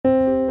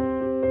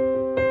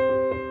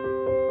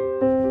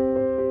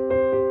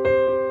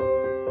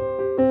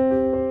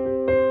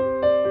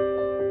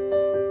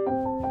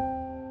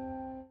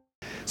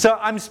So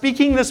I'm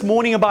speaking this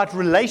morning about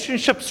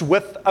relationships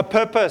with a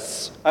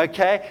purpose,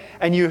 okay?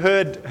 And you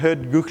heard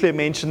Gukle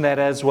mention that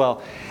as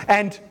well.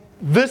 And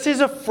this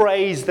is a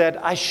phrase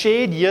that I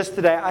shared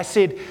yesterday. I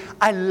said,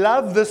 I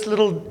love this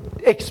little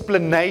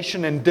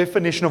explanation and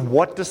definition of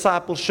what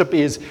discipleship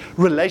is,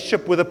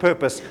 relationship with a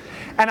purpose.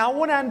 And I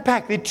want to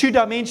unpack, there are two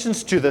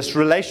dimensions to this,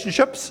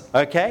 relationships,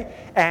 okay,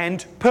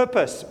 and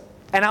purpose.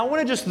 And I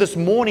want to just this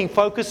morning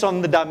focus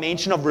on the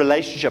dimension of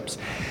relationships.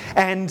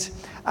 And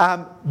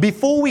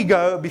before we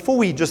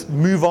just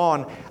move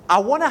on, I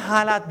want to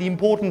highlight the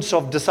importance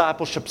of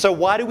discipleship. So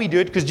why do we do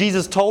it? Because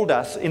Jesus told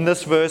us in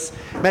this verse,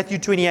 Matthew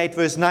 28,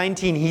 verse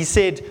 19, He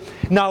said,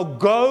 now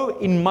go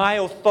in my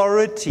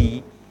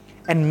authority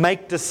and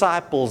make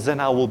disciples,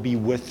 and I will be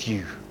with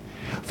you.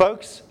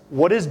 Folks,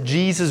 what does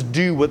Jesus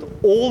do with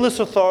all this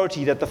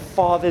authority that the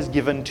Father has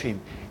given to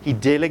Him? He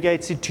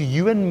delegates it to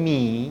you and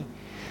me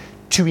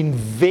to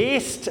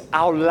invest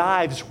our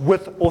lives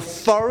with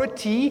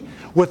authority,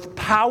 with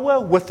power,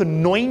 with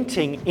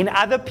anointing in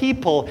other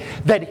people,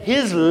 that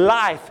His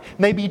life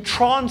may be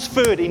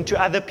transferred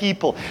into other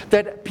people,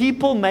 that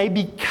people may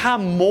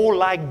become more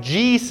like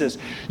Jesus.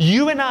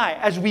 You and I,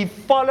 as we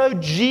follow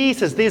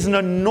Jesus, there's an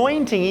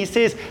anointing. He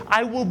says,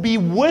 I will be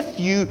with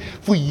you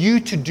for you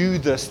to do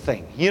this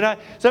thing. You know,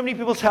 so many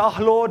people say, oh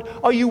Lord,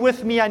 are you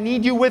with me? I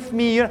need you with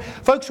me. You know,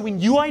 folks, when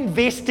you are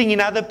investing in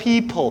other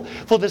people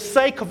for the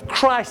sake of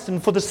Christ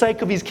and for the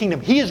sake of His kingdom,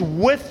 He is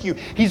with you.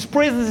 His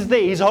presence is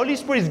there. His Holy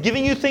Spirit is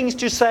giving you things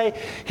to say.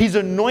 He's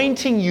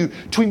anointing you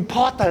to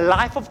impart the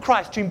life of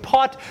Christ, to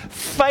impart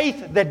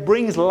faith that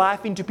brings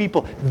life into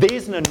people.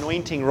 There's an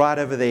anointing right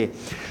over there.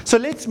 So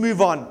let's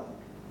move on.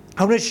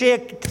 I'm going to share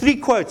 3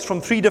 quotes from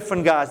 3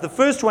 different guys. The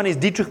first one is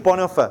Dietrich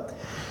Bonhoeffer.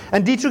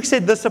 And Dietrich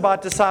said this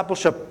about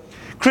discipleship.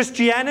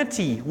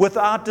 Christianity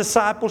without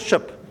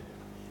discipleship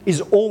is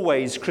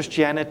always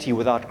Christianity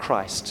without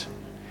Christ.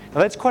 Now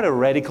that's quite a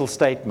radical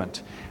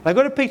statement. And I've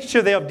got a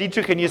picture there of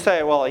Dietrich, and you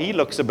say, well, he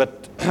looks a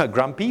bit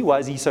grumpy. Why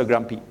is he so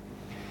grumpy?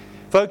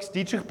 Folks,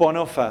 Dietrich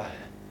Bonhoeffer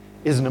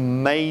is an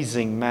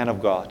amazing man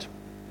of God.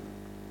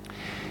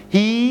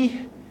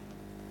 In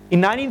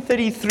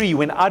 1933,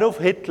 when Adolf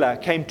Hitler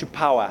came to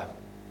power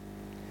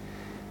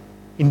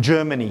in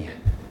Germany,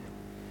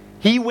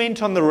 he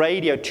went on the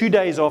radio 2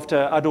 days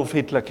after Adolf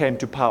Hitler came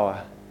to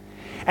power.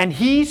 And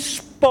he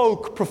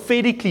spoke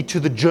prophetically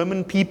to the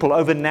German people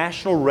over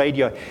national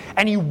radio.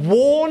 And he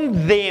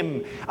warned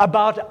them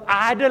about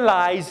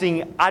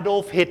idolizing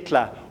Adolf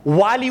Hitler.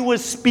 While he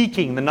was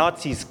speaking, the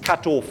Nazis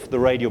cut off the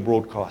radio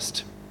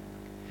broadcast.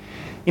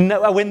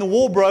 When the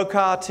war broke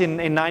out in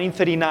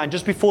 1939,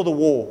 just before the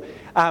war,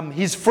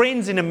 his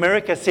friends in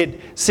America said,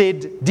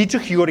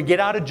 Dietrich, you got to get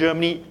out of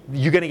Germany,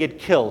 you're going to get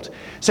killed.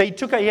 So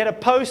he had a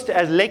post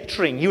as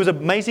lecturing. He was an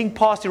amazing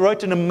pastor. He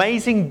wrote an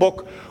amazing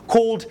book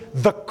called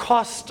The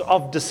Cost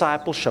of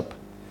Discipleship.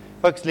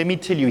 Folks, let me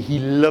tell you, he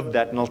lived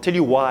that, and I'll tell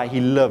you why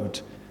he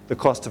lived The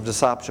Cost of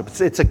Discipleship.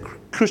 It's a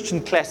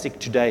Christian classic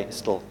today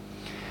still.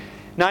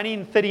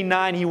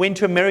 1939, he went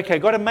to America,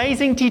 got an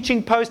amazing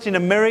teaching post in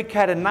America,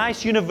 had a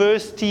nice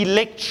university,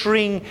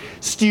 lecturing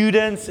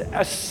students,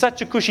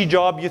 such a cushy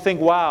job. You think,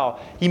 wow,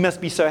 he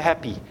must be so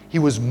happy. He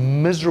was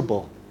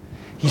miserable.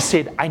 He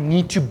said, I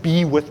need to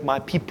be with my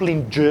people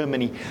in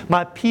Germany.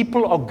 My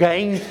people are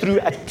going through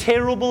a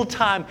terrible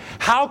time.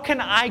 How can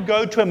I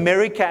go to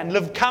America and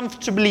live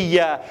comfortably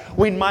here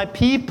when my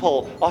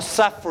people are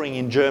suffering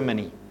in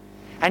Germany?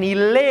 And he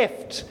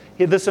left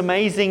this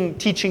amazing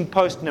teaching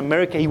post in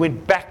America. He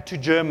went back to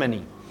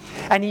Germany.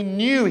 And he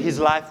knew his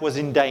life was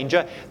in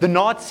danger. The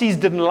Nazis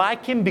didn't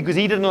like him because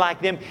he didn't like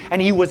them. And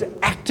he was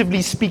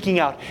actively speaking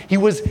out. He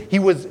was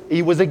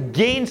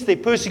against the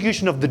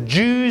persecution of the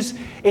Jews,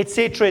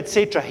 etc.,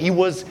 etc. He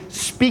was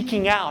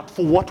speaking out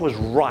for what was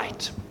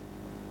right.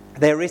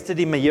 They arrested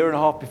him a year and a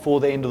half before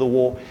the end of the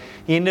war.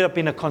 He ended up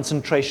in a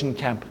concentration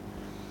camp.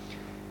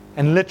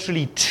 And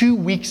literally 2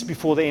 weeks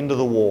before the end of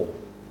the war,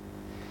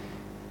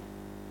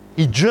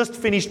 he just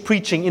finished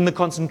preaching in the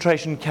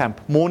concentration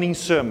camp, morning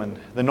sermon.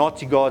 The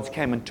Nazi guards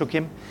came and took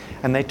him,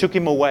 and they took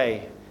him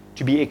away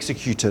to be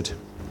executed.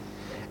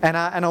 And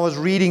I was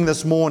reading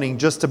this morning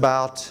just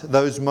about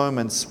those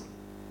moments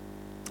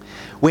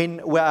when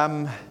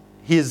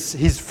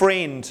his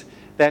friend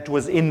that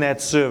was in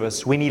that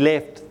service, when he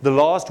left, the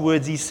last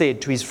words he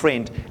said to his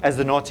friend as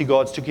the Nazi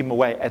guards took him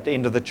away at the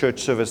end of the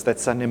church service that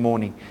Sunday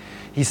morning,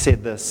 he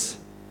said this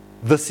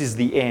is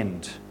the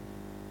end.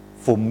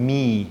 For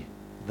me,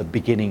 the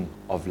beginning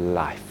of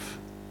life.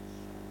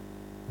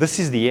 This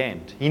is the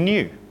end. He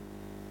knew.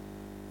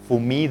 For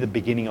me, the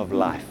beginning of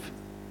life.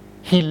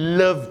 He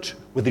lived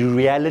with the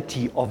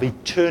reality of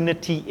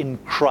eternity in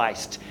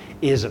Christ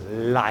is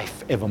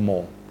life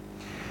evermore.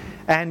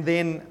 And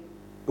then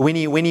when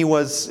he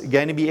was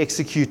going to be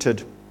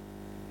executed,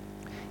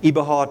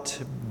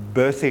 Eberhard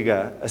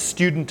Berthiger, a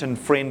student and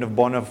friend of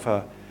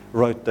Bonhoeffer,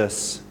 wrote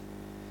this.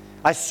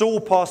 I saw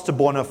Pastor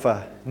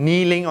Bonhoeffer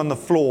kneeling on the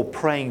floor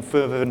praying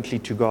fervently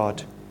to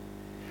God.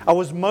 I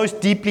was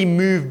most deeply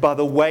moved by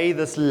the way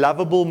this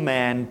lovable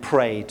man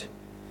prayed.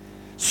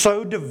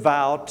 So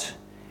devout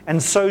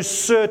and so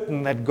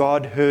certain that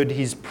God heard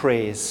his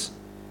prayers.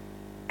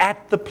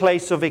 At the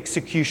place of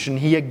execution,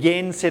 he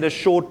again said a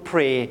short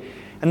prayer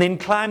and then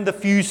climbed the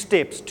few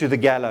steps to the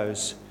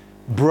gallows,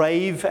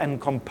 brave and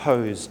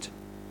composed.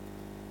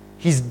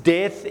 His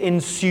death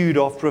ensued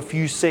after a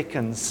few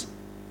seconds.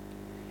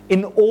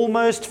 In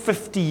almost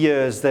 50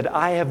 years that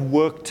I have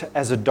worked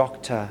as a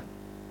doctor,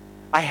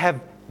 I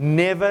have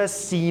never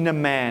seen a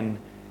man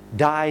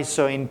die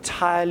so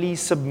entirely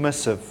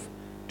submissive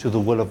to the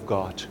will of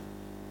God.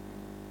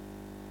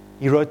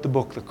 He wrote the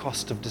book, The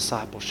Cost of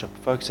Discipleship,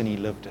 folks, and he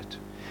lived it.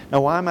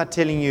 Now, why am I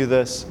telling you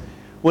this?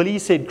 Well, he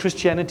said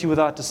Christianity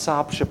without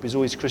discipleship is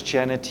always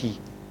Christianity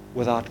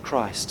without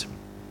Christ.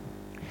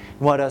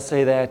 Why do I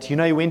say that? You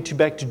know, he went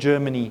back to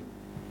Germany,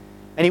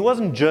 and he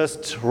wasn't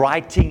just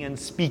writing and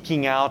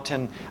speaking out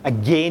and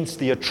against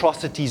the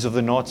atrocities of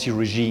the Nazi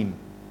regime.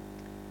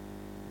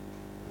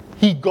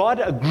 He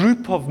got a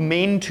group of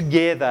men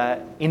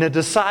together in a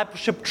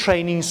discipleship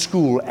training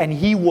school, and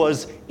he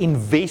was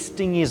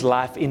investing his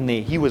life in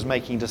there. He was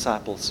making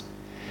disciples.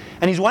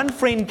 And his one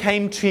friend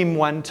came to him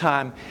one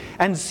time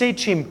and said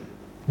to him,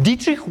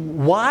 Dietrich,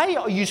 why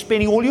are you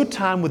spending all your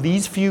time with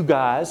these few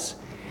guys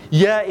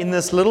here in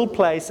this little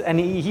place? And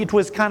it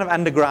was kind of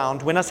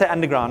underground. When I say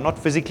underground, not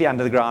physically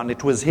under the ground,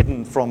 it was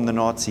hidden from the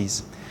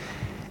Nazis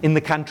in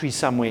the country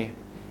somewhere.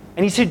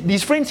 And he said,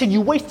 his friend said,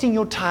 you're wasting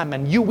your time,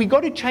 and we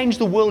got to change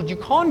the world. You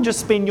can't just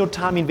spend your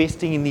time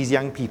investing in these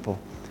young people.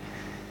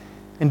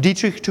 And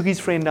Dietrich took his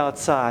friend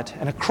outside,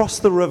 and across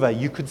the river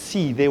you could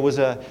see there was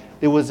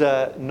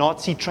a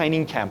Nazi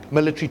training camp,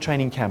 military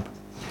training camp.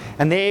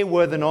 And there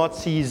were the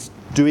Nazis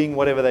doing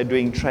whatever they're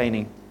doing,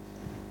 training.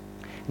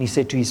 And he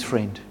said to his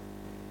friend,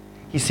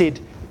 he said,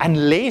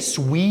 unless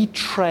we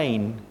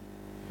train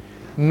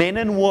men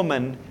and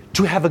women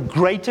to have a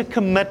greater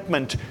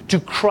commitment to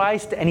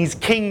Christ and his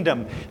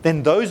kingdom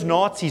than those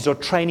Nazis are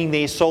training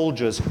their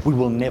soldiers, we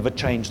will never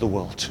change the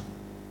world.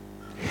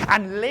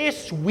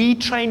 Unless we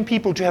train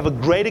people to have a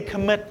greater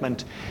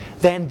commitment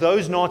than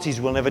those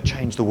Nazis, will never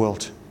change the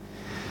world.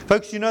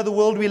 Folks, you know the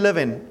world we live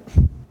in.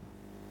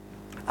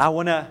 I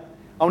want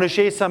to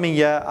share something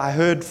here. I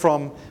heard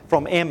from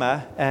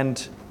Emma,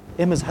 and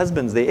Emma's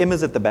husband's there.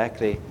 Emma's at the back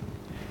there.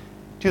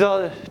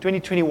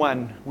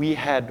 2021, we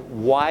had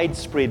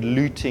widespread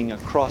looting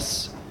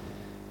across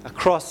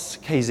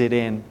KZN.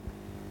 And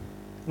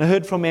I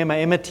heard from Emma.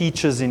 Emma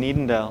teaches in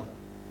Edendale.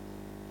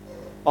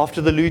 After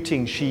the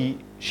looting, she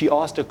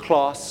asked a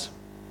class.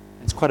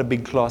 It's quite a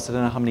big class. I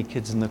don't know how many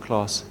kids in the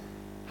class.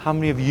 How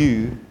many of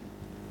you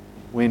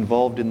were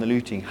involved in the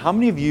looting? How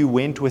many of you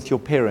went with your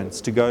parents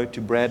to go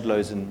to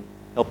Bradlow's and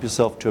help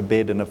yourself to a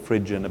bed and a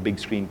fridge and a big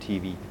screen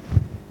TV?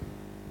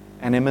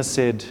 And Emma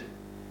said,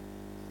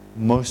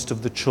 most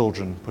of the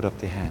children put up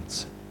their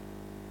hands.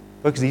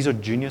 Folks, these are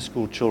junior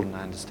school children,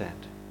 I understand.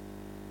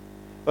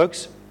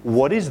 Folks,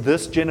 what is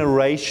this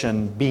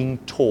generation being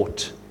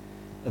taught?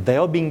 They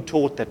are being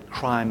taught that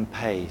crime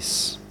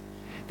pays.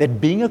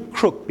 That being a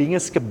crook, being a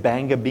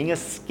skabanga, being a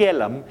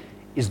skelm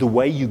is the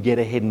way you get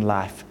ahead in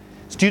life.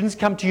 Students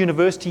come to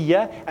university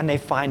here and they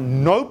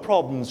find no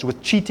problems with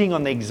cheating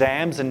on the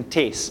exams and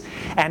tests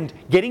and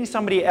getting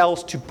somebody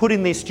else to put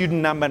in their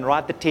student number and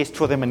write the test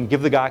for them and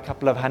give the guy a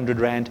couple of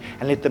 $100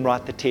 and let them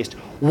write the test.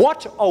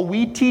 What are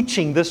we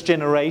teaching this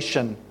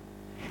generation?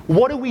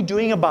 What are we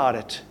doing about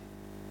it?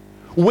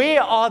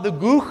 Where are the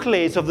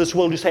Googles of this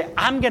world who say,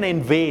 I'm going to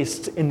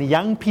invest in the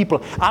young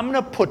people. I'm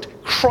going to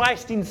put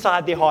Christ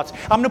inside their hearts.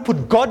 I'm going to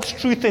put God's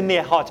truth in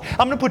their hearts.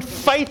 I'm going to put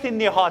faith in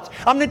their hearts.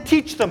 I'm going to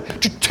teach them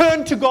to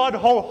turn to God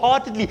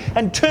wholeheartedly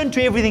and turn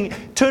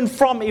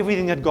from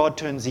everything that God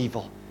turns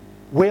evil.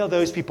 Where are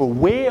those people?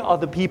 Where are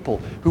the people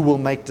who will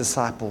make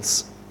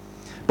disciples?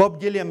 Bob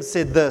Gilliam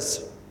said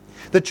this,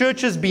 the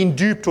church has been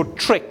duped or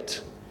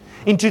tricked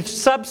into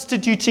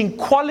substituting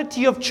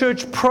quality of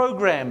church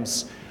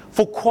programs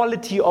for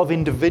quality of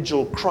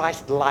individual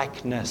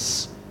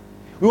Christ-likeness.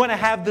 We want to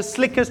have the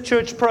slickest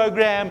church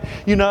program,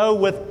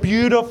 with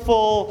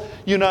beautiful,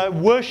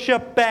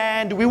 worship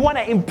band. We want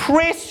to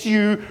impress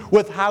you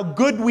with how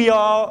good we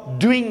are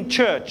doing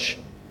church.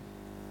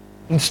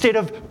 Instead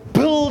of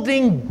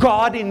building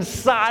God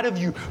inside of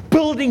you,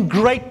 building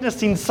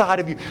greatness inside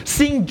of you,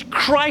 seeing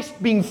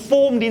Christ being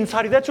formed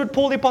inside of you. That's what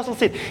Paul the Apostle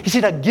said. He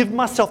said, I give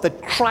myself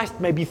that Christ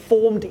may be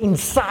formed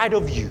inside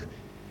of you.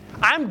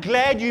 I'm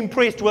glad you're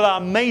impressed with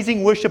our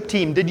amazing worship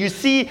team. Did you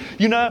see,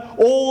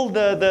 all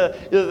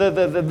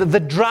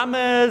the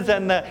drummers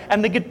and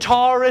the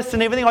guitarists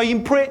and everything? Are you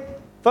impressed?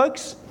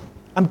 Folks,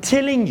 I'm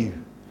telling you,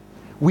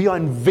 we are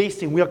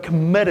investing, we are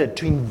committed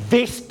to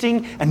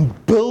investing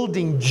and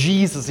building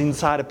Jesus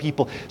inside of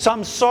people. So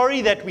I'm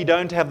sorry that we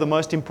don't have the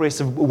most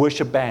impressive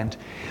worship band,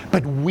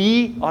 but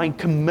we are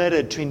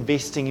committed to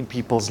investing in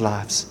people's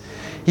lives.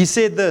 He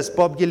said this,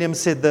 Bob Gilliam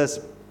said this,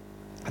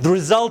 the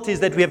result is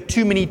that we have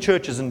too many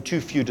churches and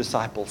too few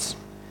disciples.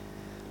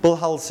 Bill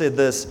Hull said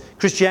this,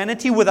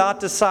 Christianity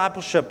without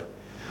discipleship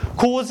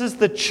causes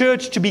the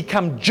church to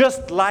become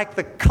just like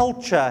the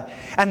culture,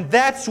 and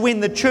that's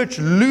when the church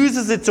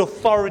loses its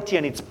authority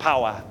and its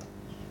power.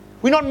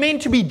 We're not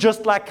meant to be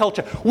just like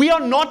culture. We are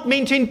not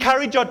meant to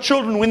encourage our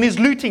children when there's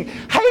looting.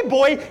 Hey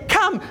boy,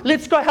 come,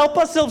 let's go help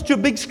ourselves to a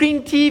big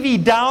screen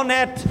TV down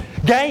at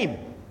Game.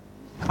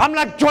 I'm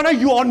like, Jono,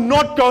 you are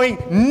not going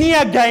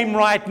near Game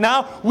right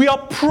now. We are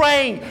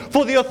praying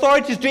for the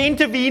authorities to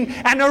intervene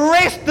and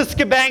arrest the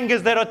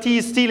scabangas that are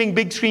stealing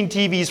big screen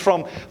TVs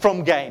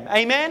from Game.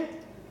 Amen?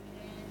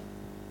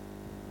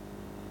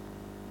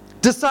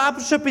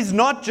 Discipleship is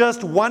not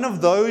just one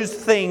of those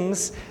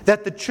things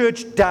that the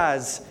church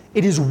does.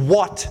 It is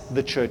what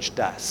the church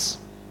does.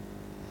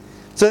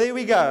 So there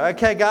we go.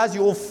 Okay, guys,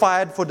 you're all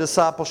fired for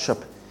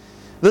discipleship.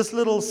 This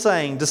little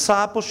saying,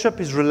 discipleship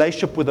is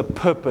relationship with a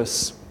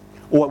purpose,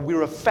 or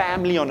we're a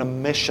family on a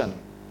mission.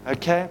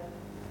 Okay?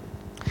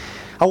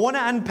 I want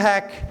to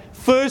unpack,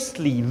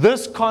 firstly,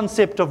 this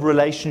concept of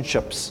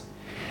relationships.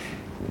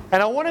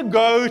 And I want to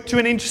go to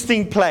an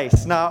interesting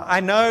place. Now,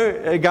 I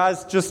know,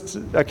 guys,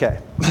 okay.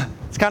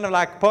 It's kind of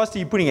like, Pastor,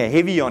 you're putting a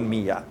heavy on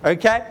me here.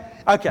 Okay?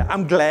 Okay,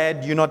 I'm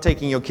glad you're not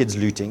taking your kids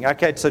looting.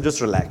 Okay, so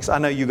just relax. I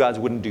know you guys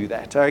wouldn't do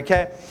that.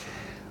 Okay?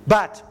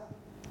 But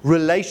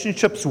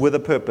relationships with a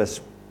purpose.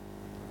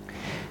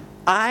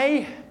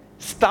 I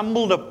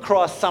stumbled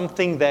across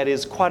something that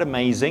is quite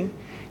amazing.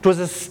 It was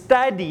a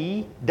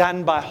study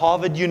done by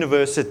Harvard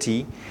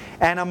University.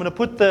 And I'm going to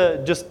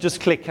put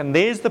just click. And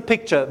there's the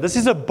picture. This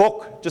is a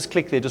book. Just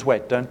click there. Just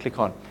wait. Don't click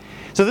on.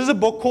 So there's a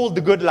book called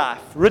The Good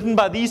Life, written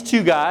by these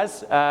two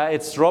guys.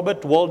 It's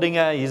Robert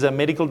Waldinger, he's a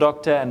medical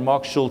doctor, and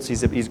Mark Schultz,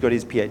 he's got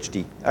his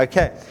PhD.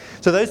 Okay,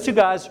 so those two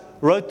guys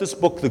wrote this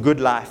book, The Good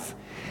Life.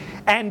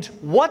 And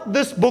what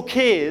this book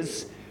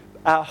is,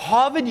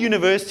 Harvard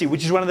University,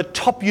 which is one of the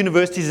top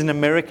universities in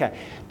America,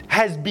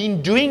 has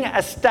been doing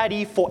a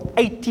study for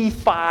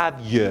 85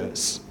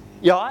 years.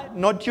 Yeah,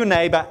 not your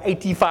neighbor,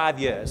 85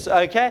 years,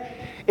 okay?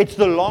 It's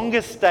the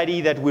longest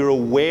study that we're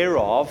aware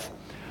of.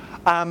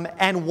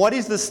 And what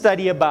is the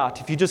study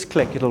about? If you just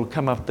click, it'll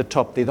come up the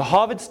top there. The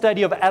Harvard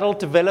Study of Adult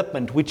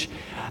Development, which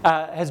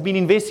has been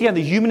investigating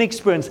the human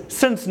experience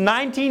since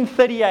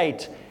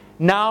 1938,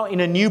 now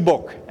in a new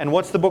book. And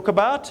what's the book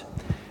about?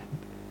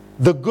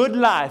 The Good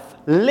Life,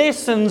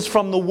 Lessons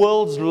from the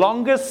World's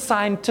Longest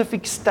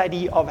Scientific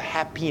Study of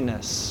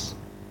Happiness.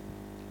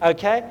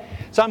 Okay?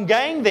 So I'm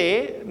going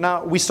there.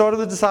 Now, we started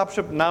the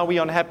discipleship. Now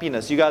we're on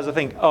happiness. You guys will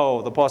think,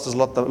 oh, the pastor's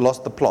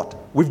lost the plot.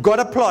 We've got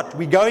a plot.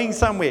 We're going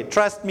somewhere.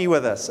 Trust me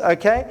with us.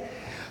 Okay?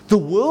 The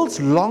world's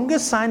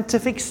longest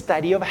scientific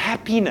study of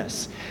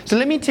happiness. So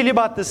let me tell you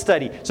about this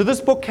study. So this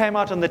book came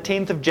out on the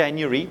 10th of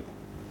January.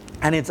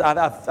 And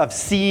I've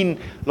seen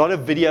a lot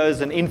of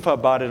videos and info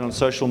about it on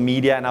social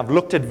media. And I've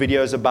looked at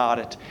videos about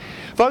it.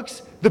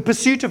 Folks, the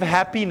pursuit of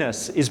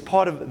happiness is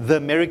part of the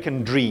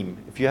American dream.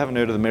 If you haven't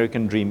heard of the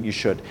American dream, you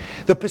should.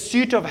 The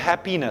pursuit of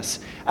happiness.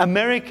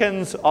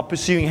 Americans are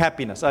pursuing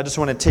happiness. I just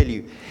want to tell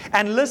you.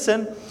 And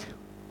listen,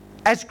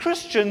 as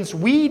Christians,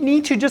 we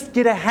need to just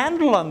get a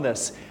handle on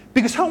this.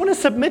 Because I want to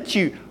submit to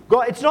you,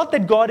 God, it's not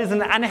that God is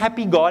an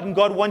unhappy God and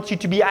God wants you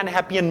to be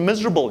unhappy and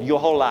miserable your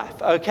whole life,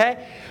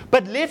 okay?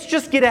 But let's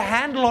just get a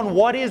handle on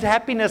what is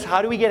happiness,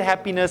 how do we get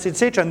happiness,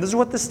 etc. And this is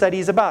what the study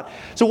is about.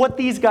 So what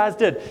these guys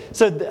did,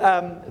 so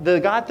the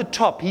guy at the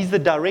top, he's the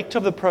director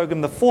of the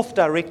program, the fourth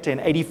director in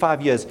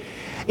 85 years.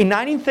 In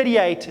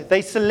 1938,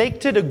 they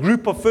selected a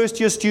group of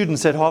first-year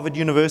students at Harvard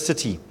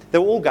University. They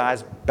were all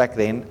guys back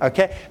then,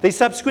 okay? They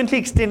subsequently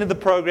extended the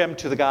program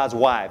to the guys'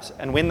 wives.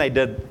 And when they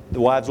did,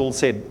 the wives all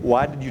said,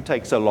 why did you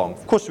take so long?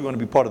 Of course we want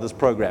to be part of this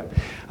program,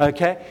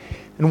 okay?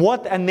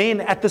 And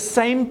then at the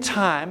same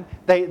time,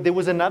 there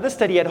was another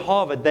study at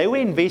Harvard. They were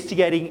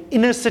investigating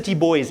inner city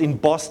boys in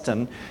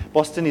Boston.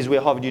 Boston is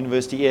where Harvard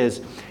University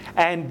is.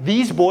 And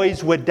these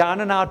boys were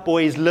down and out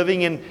boys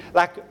living in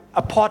like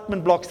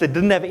apartment blocks that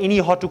didn't have any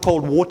hot or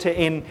cold water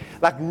in.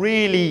 Like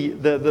really,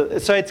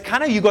 so it's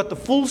kind of, you got the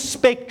full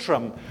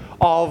spectrum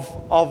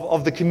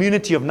of the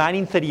community of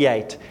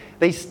 1938.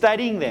 They're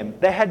studying them.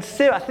 They had,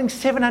 I think,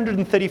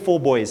 734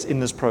 boys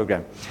in this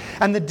program.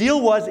 And the deal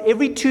was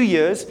every 2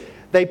 years,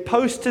 they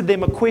posted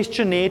them a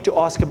questionnaire to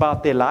ask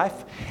about their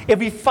life.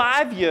 Every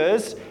 5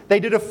 years, they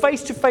did a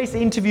face-to-face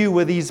interview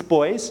with these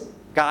boys,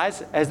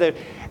 guys,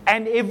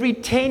 and every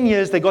 10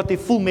 years, they got their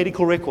full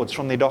medical records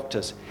from their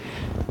doctors.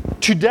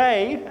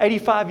 Today,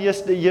 85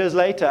 years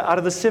later, out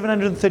of the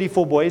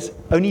 734 boys,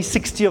 only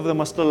 60 of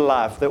them are still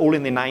alive. They're all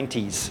in their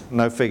 90s,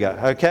 no figure,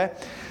 okay?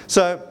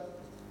 So,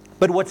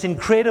 but what's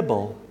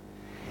incredible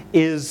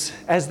is,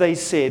 as they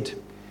said,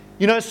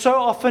 you know, so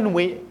often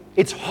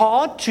it's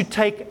hard to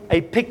take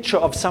a picture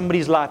of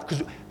somebody's life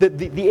because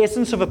the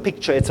essence of a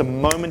picture, it's a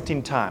moment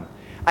in time.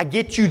 I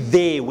get you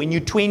there when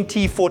you're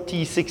 20,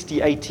 40,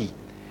 60, 80.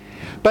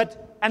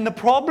 And the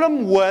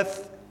problem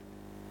with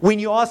when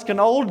you ask an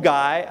old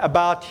guy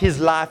about his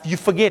life, you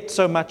forget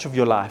so much of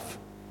your life.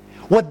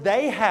 What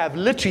they have,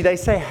 literally, they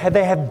say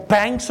they have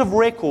banks of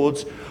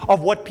records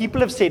of what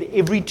people have said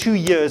every 2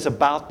 years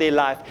about their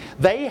life.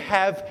 They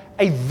have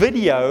a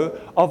video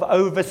of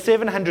over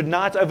 700,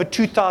 now it's over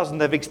 2,000,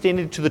 they've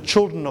extended to the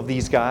children of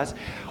these guys,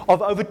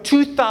 of over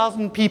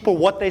 2,000 people,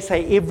 what they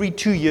say every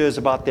 2 years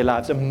about their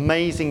lives.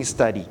 Amazing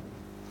study.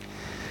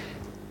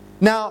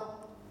 Now,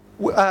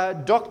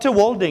 Dr.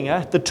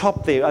 Waldinger, at the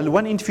top there,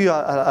 one interview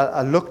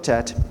I looked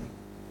at,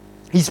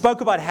 he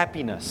spoke about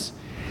happiness.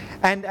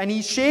 And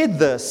he shared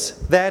this,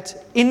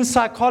 that in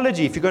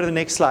psychology, if you go to the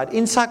next slide,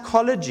 in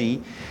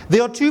psychology,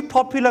 there are two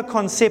popular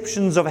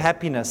conceptions of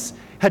happiness,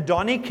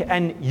 hedonic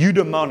and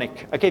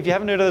eudaimonic. Okay, if you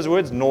haven't heard of those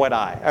words, nor had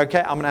I. Okay,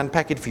 I'm going to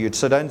unpack it for you,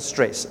 so don't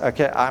stress.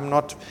 Okay, I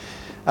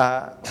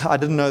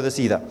didn't know this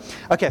either.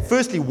 Okay,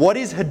 firstly, what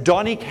is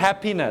hedonic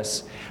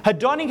happiness?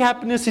 Hedonic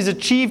happiness is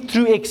achieved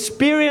through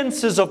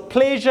experiences of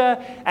pleasure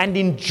and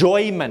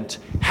enjoyment,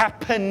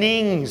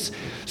 happenings.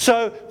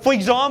 So, for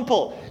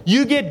example,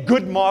 you get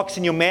good marks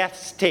in your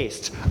maths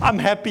test. I'm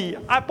happy.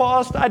 I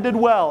passed. I did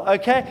well.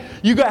 Okay?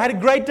 You had a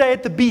great day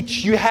at the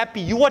beach. You're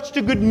happy. You watched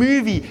a good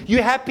movie.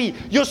 You're happy.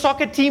 Your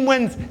soccer team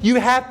wins.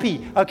 You're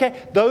happy.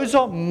 Okay? Those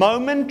are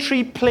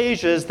momentary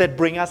pleasures that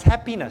bring us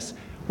happiness.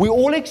 We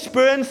all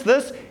experience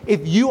this.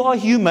 If you are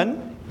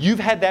human, you've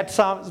had that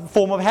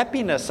form of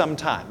happiness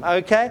sometime.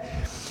 Okay?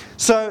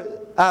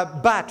 So,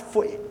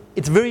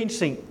 it's very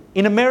interesting.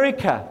 In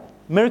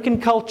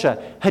American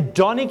culture,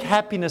 hedonic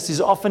happiness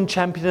is often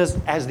championed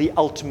as the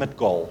ultimate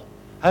goal.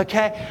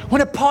 Okay?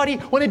 Want to party,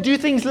 want to do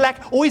things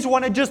always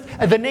want to just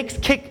the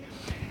next kick.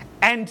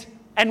 And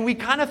we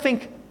kind of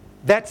think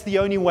that's the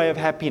only way of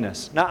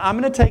happiness. Now, I'm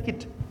going to take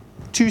it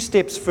 2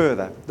 steps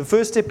further. The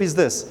first step is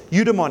this.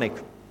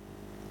 Eudaimonic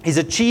is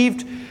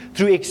achieved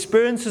through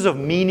experiences of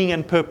meaning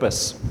and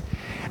purpose.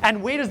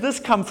 And where does this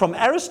come from?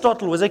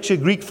 Aristotle was actually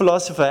a Greek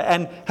philosopher,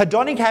 and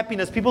hedonic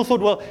happiness, people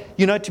thought, well,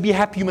 to be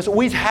happy, you must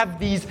always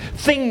have these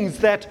things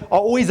that are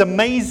always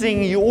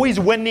amazing, you're always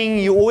winning,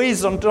 you're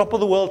always on top of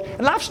the world.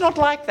 And life's not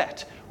like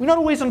that. We're not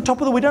always on top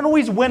of we don't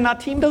always win. Our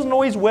team doesn't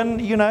always win.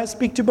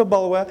 Speak to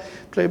Babalwa,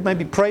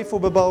 maybe pray for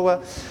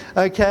Babalwa.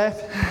 Okay,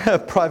 a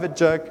private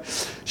joke.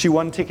 She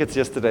won tickets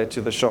yesterday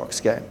to the Sharks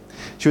game.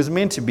 She was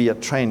meant to be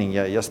at training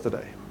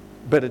yesterday,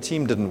 but her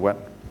team didn't win.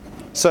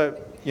 So,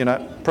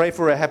 pray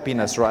for her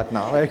happiness right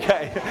now,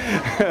 okay?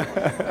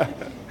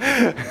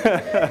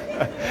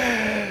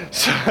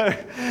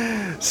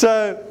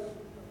 So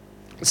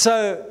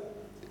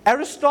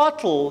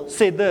Aristotle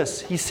said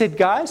this. He said,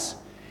 guys,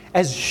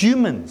 as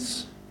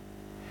humans,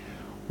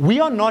 we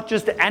are not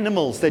just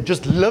animals that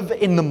just live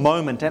in the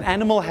moment. An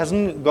animal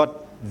hasn't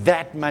got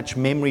that much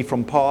memory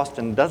from past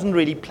and doesn't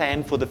really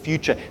plan for the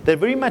future. They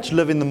very much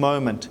live in the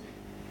moment.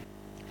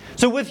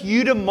 So with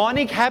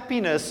eudaimonic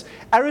happiness,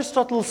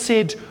 Aristotle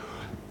said,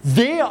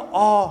 there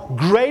are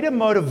greater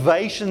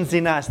motivations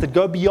in us that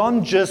go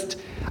beyond just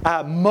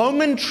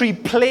momentary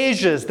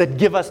pleasures that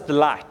give us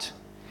delight.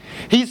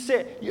 He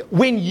said,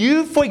 when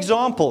you, for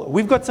example,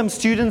 we've got some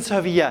students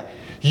over here,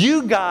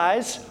 you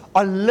guys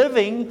are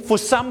living for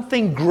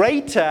something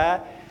greater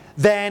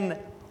than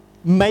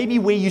maybe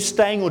where you're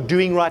staying or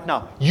doing right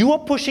now. You are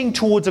pushing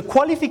towards a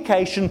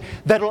qualification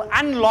that will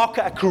unlock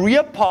a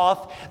career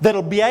path that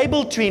will be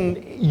able to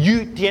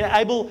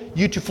enable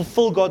you to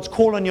fulfill God's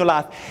call on your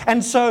life.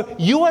 And so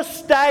you are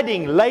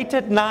studying late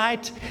at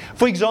night.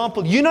 For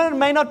example,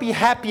 may not be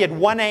happy at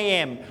 1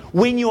 a.m.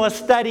 when you are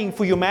studying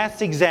for your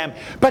maths exam,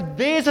 but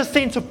there's a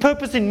sense of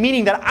purpose and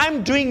meaning that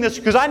I'm doing this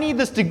because I need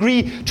this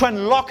degree to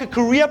unlock a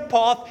career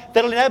path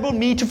that will enable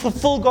me to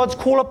fulfill God's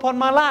call upon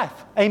my life.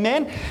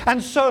 Amen?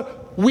 And so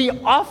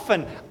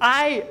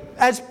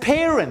as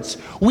parents,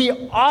 we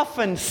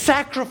often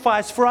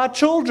sacrifice for our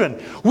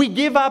children. We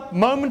give up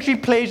momentary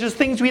pleasures,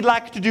 things we'd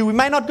like to do. We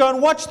may not go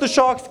and watch the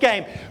Sharks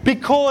game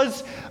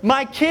because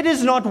my kid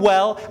is not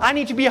well. I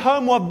need to be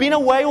home, or I've been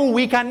away all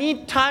week. I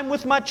need time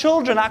with my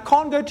children. I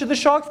can't go to the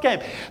Sharks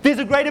game. There's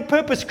a greater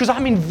purpose because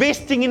I'm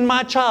investing in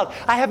my child.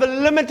 I have a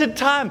limited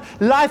time.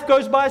 Life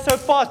goes by so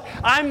fast.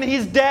 I'm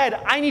his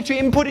dad. I need to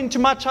input into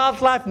my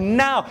child's life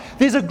now.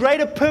 There's a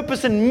greater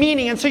purpose and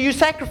meaning. And so you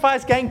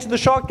sacrifice going to the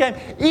Shark game,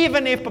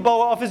 even if Babawa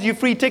offers you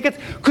free tickets,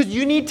 because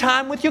you need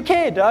time with your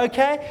kid,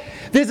 okay?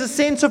 There's a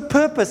sense of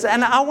purpose.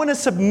 And I want to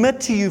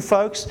submit to you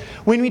folks,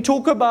 when we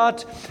talk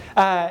about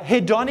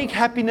hedonic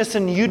happiness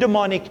and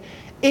eudaimonic,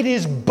 it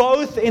is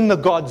both in the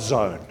God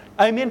zone.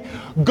 Amen.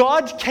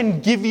 God can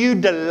give you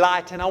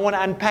delight, and I want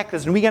to unpack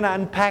this, and we're going to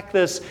unpack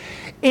this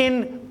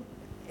in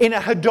a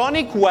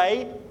hedonic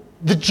way.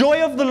 The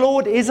joy of the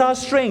Lord is our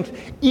strength.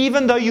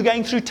 Even though you're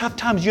going through tough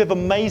times, you have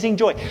amazing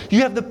joy.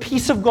 You have the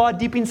peace of God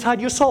deep inside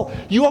your soul.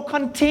 You are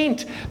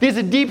content. There's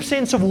a deep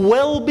sense of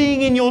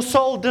well-being in your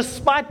soul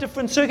despite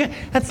different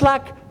circumstances. It's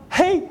like,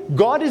 hey,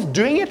 God is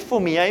doing it for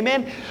me.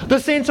 Amen.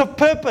 The sense of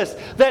purpose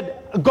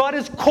that God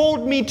has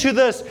called me to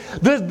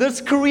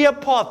this career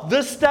path,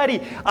 this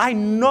study. I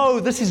know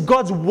this is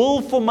God's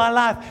will for my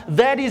life.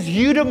 That is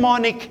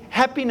eudaimonic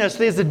happiness.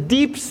 There's a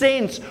deep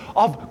sense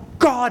of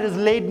God has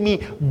led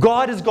me.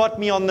 God has got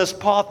me on this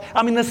path.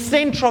 I'm in the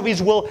center of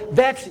His will.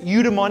 That's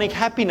eudaimonic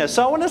happiness.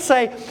 So I want to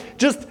say,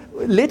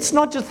 let's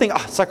not just think,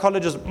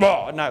 psychologists,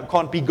 no, it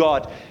can't be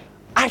God.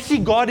 I see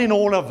God in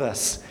all of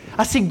this.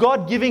 I see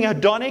God giving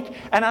hedonic,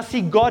 and I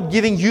see God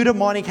giving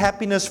eudaimonic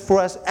happiness for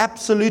us,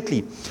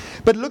 absolutely.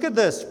 But look at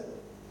this.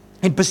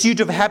 In Pursuit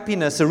of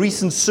Happiness, a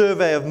recent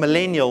survey of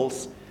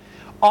millennials,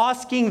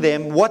 asking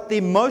them what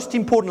their most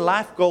important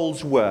life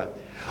goals were.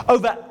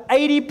 Over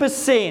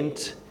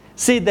 80%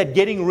 said that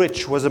getting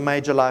rich was a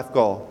major life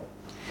goal.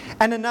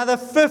 And another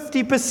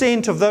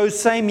 50% of those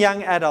same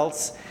young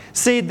adults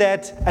said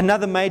that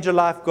another major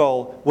life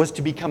goal was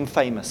to become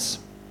famous.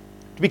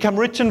 To become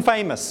rich and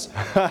famous.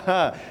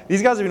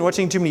 These guys have been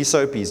watching too many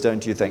soapies,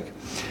 don't you think?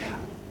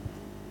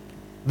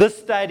 This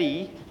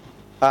study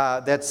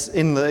that's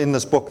in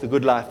this book, The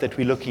Good Life, that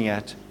we're looking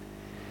at,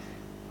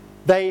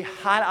 they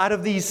had, out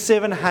of these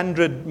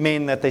 700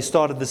 men that they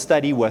started the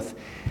study with,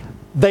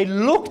 they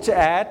looked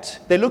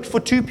for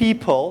two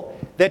people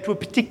that were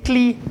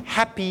particularly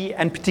happy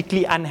and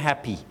particularly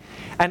unhappy.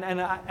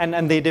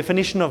 And their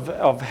definition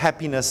of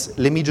happiness,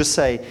 let me just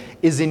say,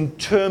 is in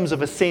terms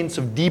of a sense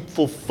of deep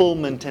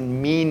fulfillment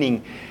and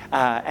meaning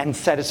and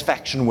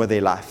satisfaction with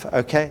their life,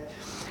 okay?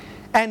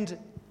 And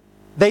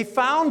they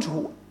found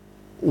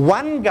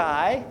one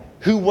guy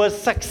who was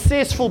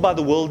successful by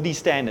the worldly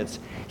standards.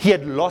 He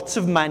had lots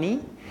of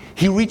money.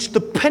 He reached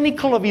the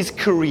pinnacle of his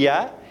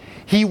career.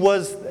 He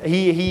was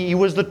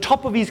the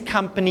top of his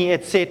company,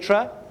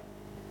 etc.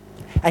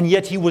 And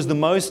yet he was the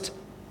most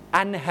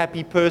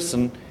unhappy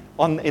person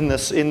in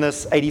this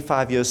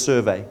 85-year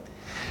survey.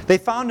 They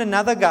found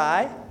another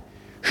guy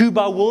who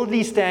by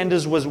worldly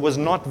standards was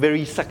not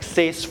very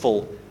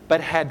successful,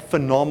 but had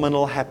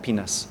phenomenal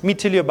happiness. Let me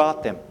tell you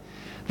about them.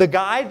 The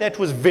guy that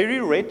was very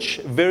rich,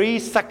 very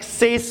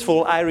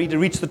successful,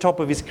 reached the top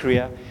of his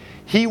career.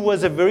 He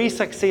was a very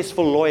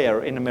successful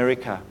lawyer in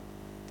America.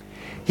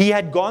 He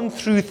had gone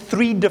through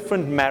 3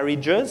 different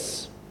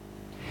marriages.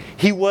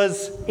 He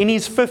was in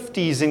his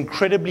 50s,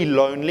 incredibly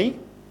lonely.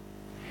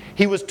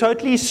 He was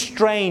totally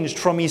estranged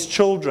from his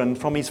children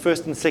from his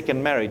first and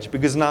second marriage,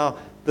 because now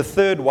the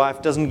third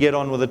wife doesn't get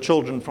on with the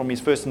children from his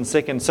first and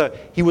second. So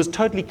he was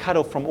totally cut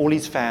off from all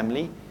his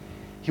family.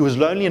 He was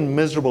lonely and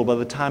miserable by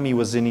the time he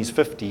was in his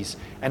 50s,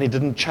 and it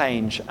didn't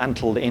change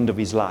until the end of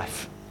his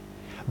life.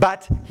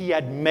 But he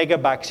had mega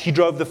bucks. He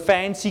drove the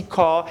fancy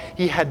car.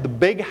 He had the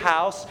big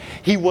house.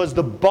 He was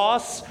the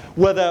boss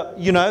with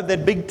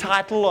that big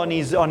title on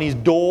his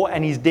door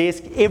and his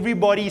desk.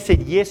 Everybody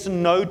said yes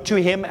and no to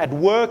him at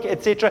work,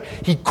 etc.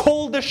 He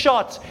called the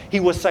shots. He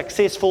was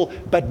successful,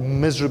 but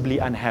miserably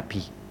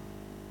unhappy.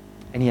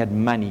 And he had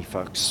money,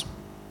 folks.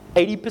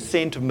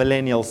 80% of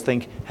millennials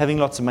think having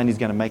lots of money is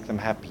going to make them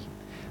happy.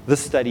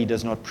 This study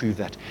does not prove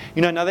that.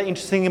 Another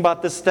interesting thing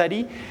about this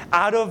study,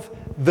 out of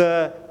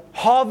the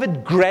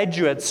Harvard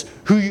graduates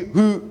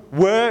who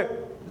were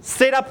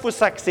set up for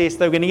success,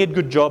 they were going to get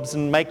good jobs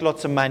and make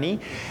lots of money,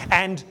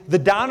 and the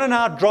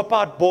down-and-out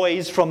dropout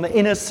boys from the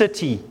inner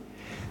city,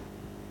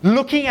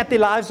 looking at their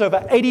lives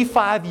over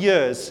 85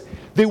 years,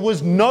 there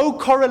was no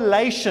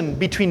correlation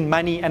between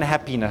money and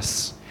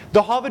happiness.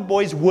 The Harvard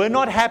boys were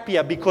not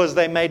happier because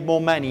they made more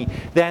money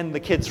than the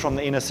kids from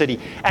the inner city.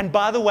 And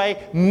by the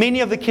way, many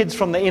of the kids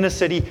from the inner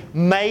city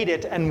made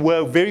it and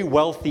were very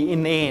wealthy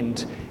in the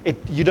end.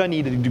 You don't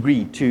need a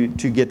degree to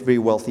get very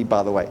wealthy,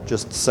 by the way.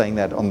 Just saying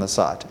that on the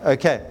side.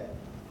 Okay.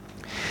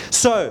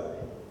 So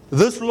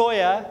this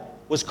lawyer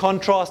was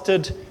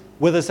contrasted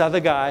with this other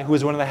guy who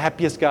was one of the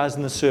happiest guys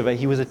in the survey.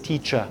 He was a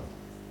teacher.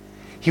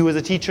 He was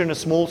a teacher in a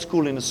small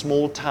school in a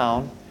small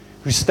town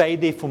who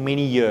stayed there for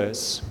many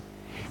years.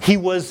 He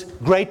was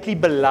greatly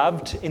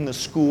beloved in the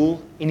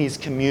school, in his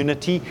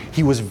community.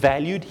 He was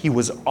valued, he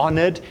was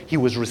honored, he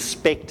was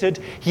respected.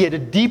 He had a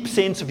deep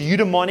sense of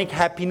eudaimonic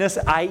happiness,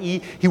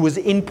 i.e. he was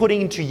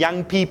inputting into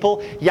young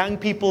people. Young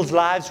people's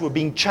lives were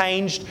being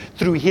changed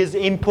through his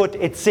input,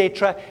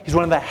 etc. He's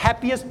one of the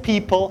happiest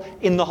people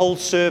in the whole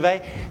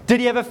survey. Did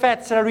he have a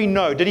fat salary?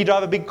 No. Did he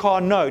drive a big car?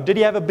 No. Did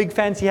he have a big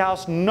fancy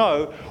house?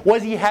 No.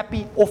 Was he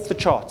happy? Off the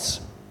charts.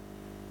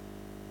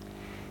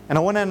 And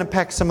I want to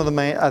unpack some of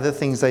the other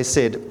things they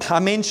said. I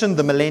mentioned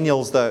the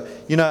millennials, though.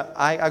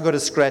 I got a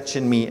scratch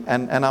in me,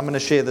 and I'm going to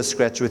share this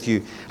scratch with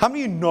you. How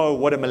many of you know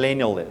what a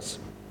millennial is?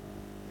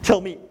 Tell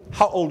me,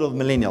 how old are the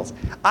millennials?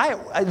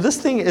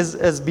 This thing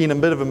has been a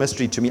bit of a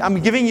mystery to me.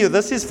 I'm giving you,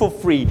 this is for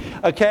free,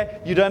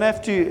 okay? You don't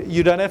have to,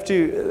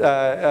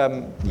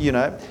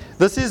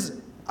 this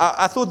is,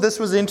 I thought this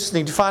was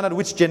interesting to find out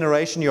which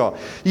generation you are.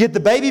 You get the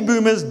baby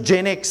boomers,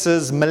 Gen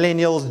Xers,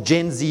 millennials,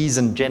 Gen Zs,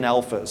 and Gen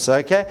Alphas.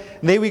 Okay?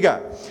 And there we go.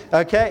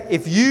 Okay?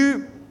 If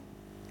you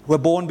were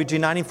born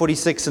between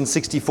 1946 and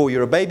 64,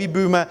 you're a baby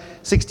boomer.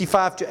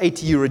 65 to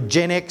 80, you're a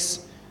Gen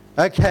X.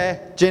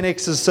 Okay? Gen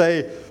Xers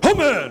say, oh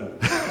man!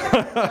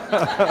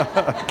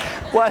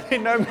 Why there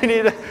not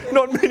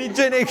many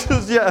Gen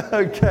Xers? Yeah,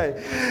 okay.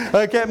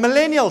 Okay,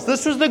 millennials.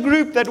 This was the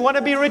group that want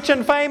to be rich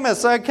and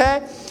famous.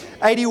 Okay?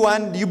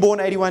 81, you born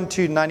 81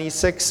 to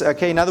 96,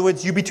 okay? In other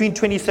words, you're between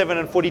 27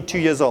 and 42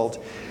 years old,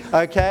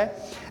 okay?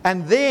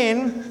 And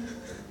then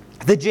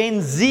the Gen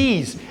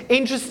Zs,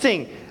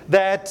 interesting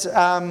that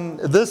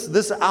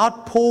this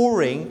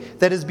outpouring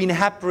that has been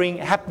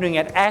happening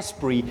at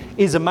Asbury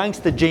is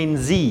amongst the Gen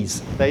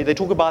Zs. They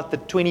talk about the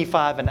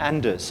 25 and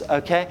unders,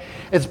 okay?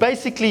 It's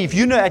basically, if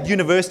at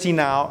university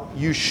now,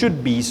 you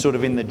should be sort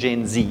of in the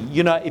Gen Z.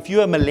 If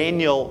you're a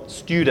millennial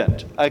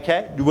student,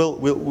 okay? We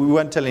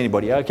won't tell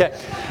anybody, okay?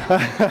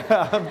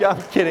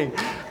 I'm kidding.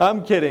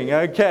 I'm kidding.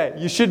 Okay.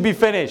 You should be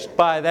finished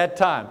by that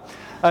time.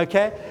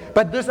 Okay.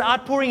 But this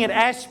outpouring at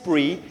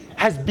Asbury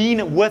has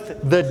been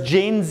with the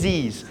Gen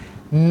Zs.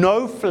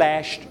 No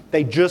flash.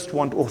 They just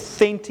want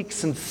authentic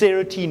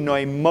sincerity, no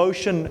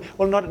emotion.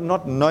 Well,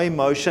 not no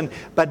emotion,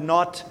 but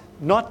not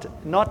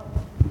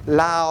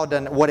loud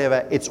and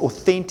whatever. It's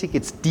authentic,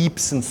 it's deep,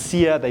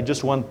 sincere. They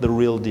just want the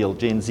real deal,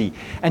 Gen Z.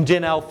 And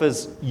Gen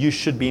Alphas, you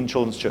should be in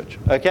children's church.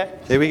 Okay?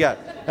 There we go.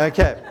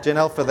 Okay, Gen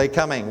Alpha, they're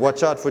coming.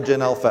 Watch out for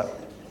Gen Alpha.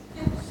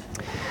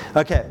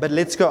 Okay, but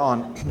let's go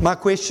on. My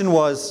question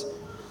was,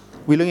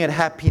 we're looking at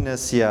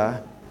happiness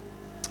here.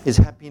 Is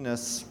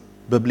happiness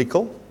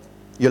biblical?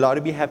 You're allowed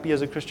to be happy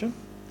as a Christian?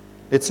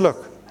 Let's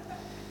look.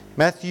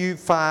 Matthew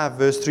 5,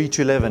 verse 3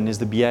 to 11 is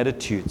the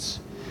Beatitudes,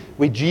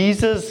 where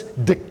Jesus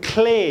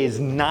declares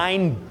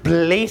 9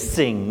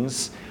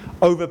 blessings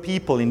over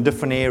people in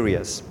different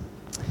areas.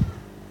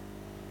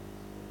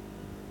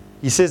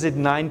 He says it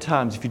 9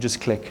 times if you just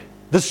click.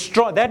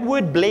 That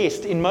word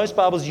blessed, in most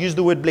Bibles use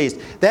the word blessed.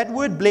 That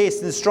word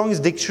blessed in the Strong's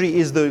Dictionary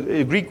is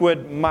the Greek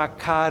word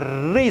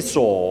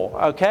makariso,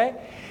 okay?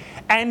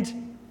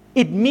 And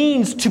it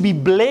means to be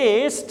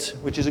blessed,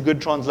 which is a good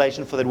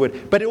translation for that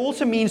word, but it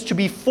also means to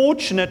be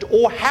fortunate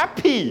or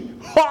happy.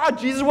 Oh,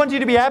 Jesus wants you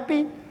to be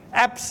happy?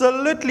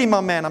 Absolutely,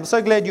 my man. I'm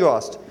so glad you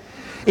asked.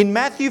 In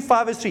Matthew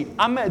 5 verse 3,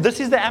 this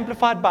is the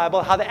Amplified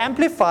Bible, how the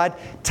Amplified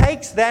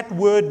takes that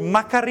word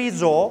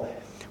makarizo,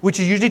 which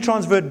is usually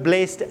translated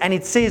blessed, and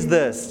it says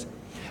this: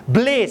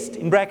 blessed,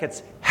 in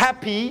brackets,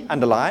 happy,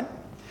 underline,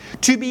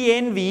 to be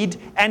envied,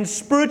 and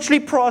spiritually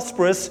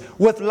prosperous,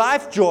 with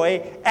life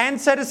joy and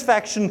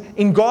satisfaction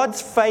in God's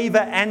favor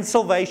and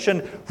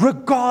salvation,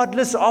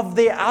 regardless of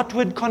their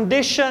outward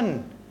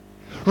condition.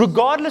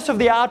 Regardless of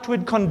the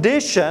outward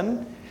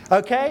condition,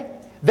 okay,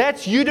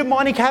 that's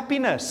eudaimonic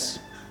happiness.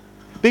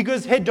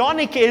 Because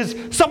hedonic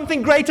is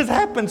something great has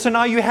happened, so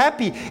now you're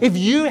happy. If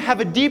you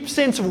have a deep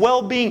sense of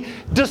well-being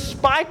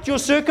despite your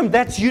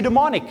that's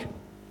eudaimonic.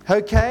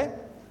 Okay?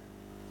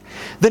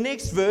 The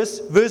next verse,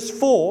 verse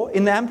 4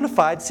 in the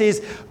Amplified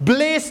says,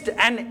 blessed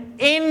and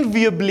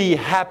enviably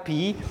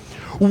happy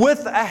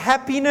with a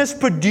happiness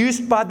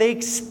produced by the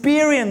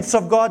experience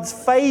of God's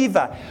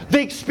favor.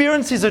 The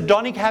experience is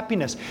hedonic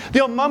happiness.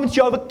 There are moments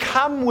you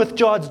overcome with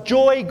God's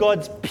joy,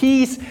 God's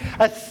peace,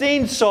 a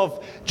sense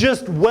of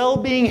just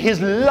well-being,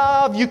 His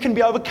love. You can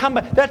be overcome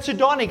by. That's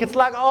hedonic. It's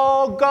like,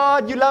 oh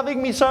God, you're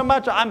loving me so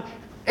much.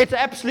 It's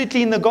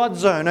absolutely in the God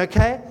zone,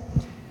 okay?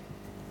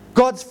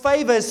 God's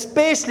favor is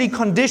especially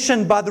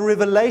conditioned by the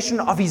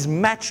revelation of His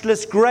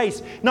matchless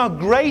grace. Now,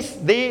 grace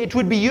there, it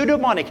would be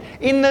eudaimonic.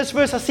 In this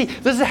verse, I see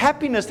this is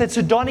happiness that's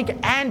hedonic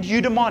and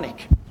eudaimonic.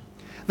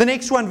 The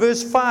next one,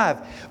 verse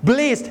 5.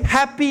 Blessed,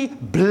 happy,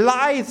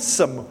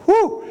 blithesome,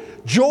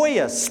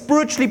 joyous,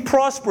 spiritually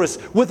prosperous,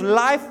 with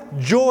life,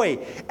 joy,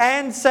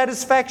 and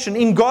satisfaction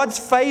in God's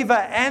favor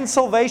and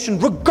salvation,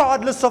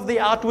 regardless of the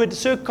outward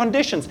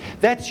conditions.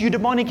 That's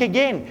eudaimonic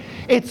again.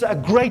 It's a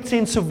great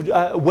sense of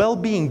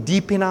well-being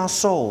deep in our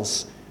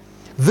souls.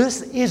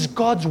 This is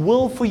God's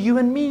will for you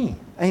and me.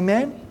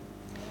 Amen?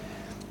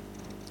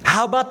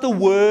 How about the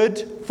word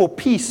for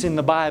peace in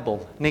the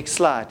Bible? Next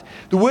slide.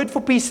 The word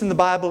for peace in the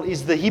Bible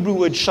is the Hebrew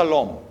word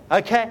shalom.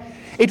 Okay?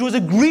 It was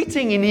a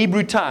greeting in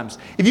Hebrew times.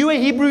 If you were a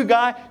Hebrew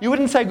guy, you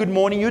wouldn't say good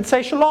morning, you would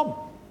say shalom.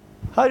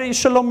 How do you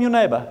shalom your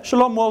neighbor?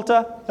 Shalom,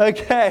 Walter.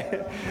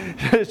 Okay.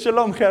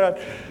 Shalom, Gerard.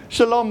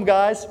 Shalom,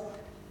 guys.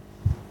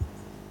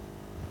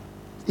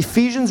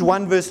 Ephesians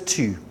 1 verse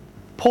 2.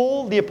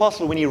 Paul the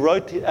apostle, when he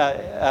wrote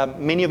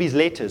many of his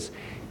letters,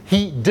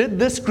 he did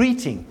this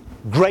greeting,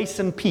 grace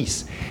and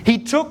peace. He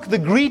took the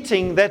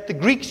greeting that the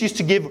Greeks used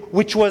to give,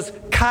 which was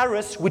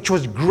charis, which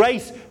was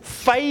grace,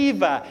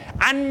 favor,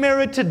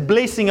 unmerited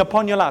blessing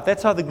upon your life.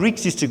 That's how the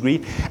Greeks used to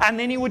greet. And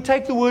then he would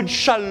take the word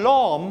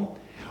shalom,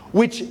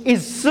 which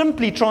is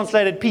simply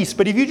translated peace.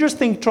 But if you just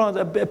think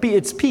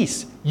it's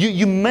peace,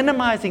 you're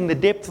minimizing the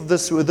depth of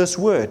this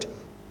word.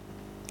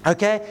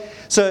 Okay?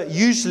 So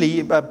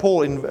usually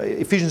Paul in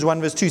Ephesians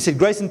 1 verse 2 said,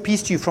 grace and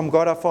peace to you from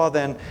God our Father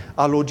and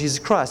our Lord Jesus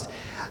Christ.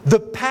 The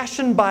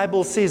Passion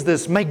Bible says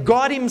this: may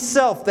God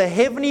Himself, the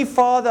Heavenly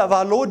Father of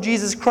our Lord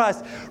Jesus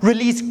Christ,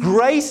 release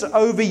grace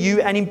over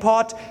you and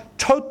impart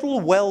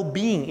total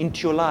well-being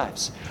into your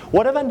lives.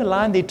 What I've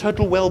underlined there,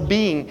 total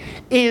well-being,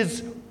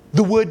 is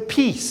the word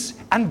peace.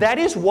 And that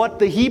is what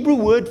the Hebrew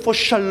word for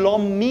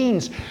shalom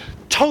means.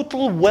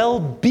 Total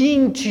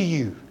well-being to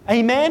you.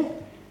 Amen?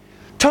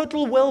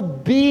 Total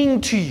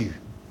well-being to you.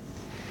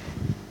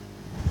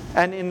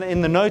 And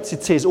in the notes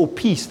it says, or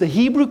peace. The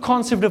Hebrew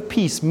concept of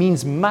peace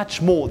means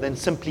much more than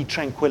simply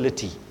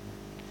tranquility.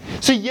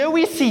 So here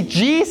we see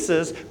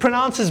Jesus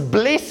pronounces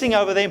blessing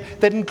over them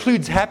that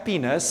includes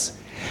happiness.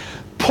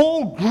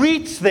 Paul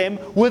greets them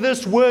with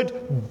this word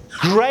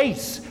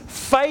grace,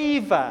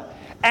 favor,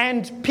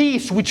 and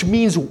peace, which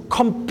means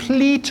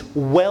complete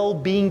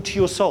well-being to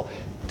your soul.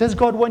 Does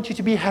God want you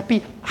to be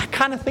happy? I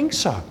kind of think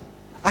so.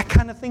 I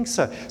kind of think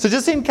so. So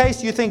just in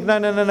case you think,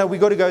 no, we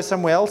got to go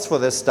somewhere else for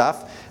this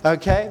stuff,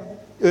 okay?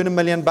 Earn $1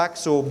 million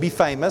or be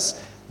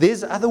famous.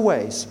 There's other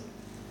ways.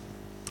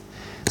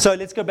 So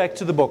let's go back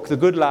to the book, The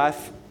Good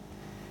Life.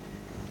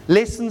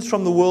 Lessons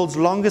from the world's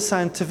longest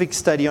scientific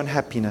study on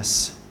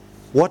happiness.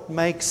 What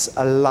makes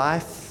a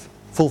life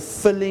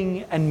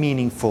fulfilling and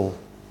meaningful?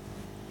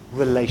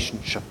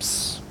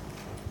 Relationships.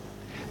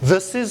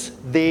 This is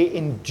their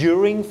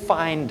enduring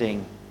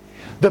finding.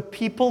 The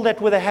people that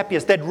were the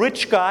happiest. That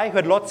rich guy who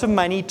had lots of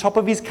money, top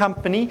of his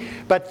company,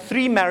 but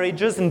 3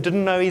 marriages and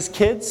didn't know his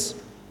kids.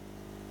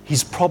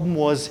 His problem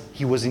was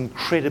he was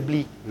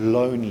incredibly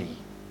lonely.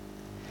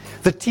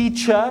 The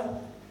teacher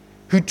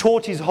who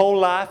taught his whole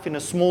life in a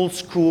small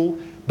school,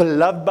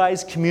 beloved by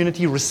his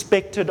community,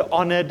 respected,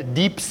 honored,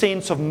 deep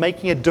sense of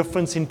making a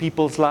difference in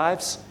people's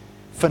lives,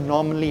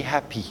 phenomenally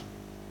happy.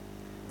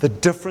 The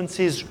difference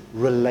is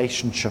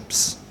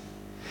relationships.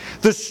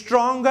 The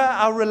stronger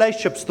our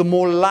relationships, the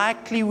more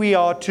likely we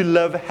are to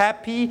live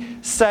happy,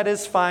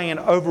 satisfying, and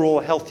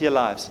overall healthier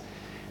lives.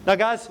 Now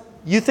guys,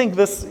 you think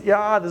this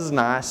is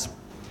nice.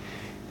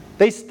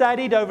 They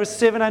studied over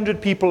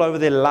 700 people over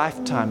their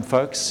lifetime,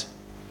 folks.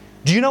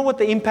 Do you know what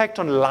the impact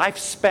on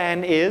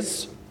lifespan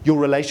is? Your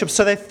relationships.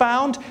 So they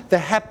found the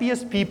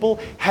happiest people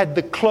had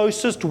the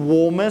closest,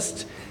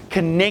 warmest,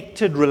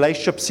 connected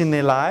relationships in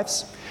their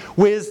lives.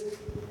 Whereas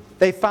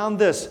they found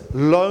this,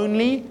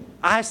 lonely,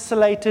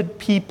 isolated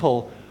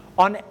people,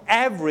 on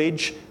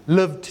average,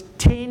 lived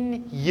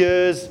 10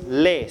 years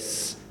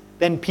less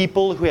than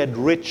people who had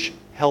rich,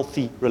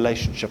 healthy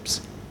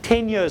relationships.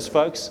 10 years,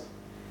 folks.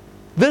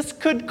 This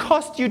could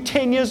cost you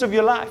 10 years of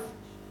your life.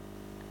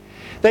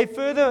 They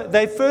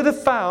further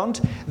found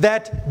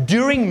that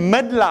during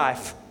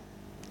midlife,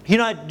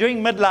 your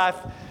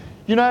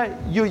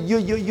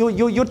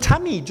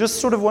tummy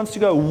just sort of wants to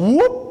go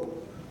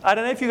whoop. I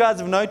don't know if you guys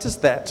have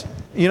noticed that.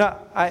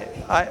 I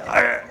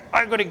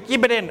got to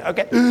keep it in.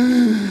 Okay.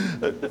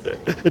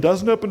 It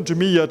hasn't happened to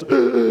me yet.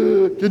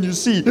 Can you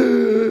see?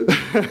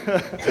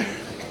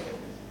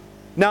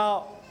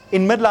 Now,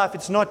 in midlife,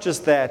 it's not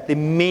just that. There are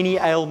many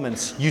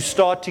ailments. You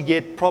start to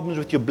get problems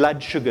with your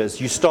blood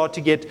sugars. You start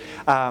to get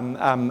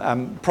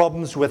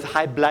problems with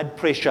high blood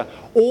pressure.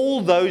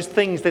 All those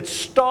things that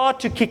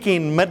start to kick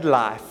in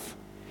midlife.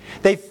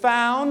 They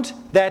found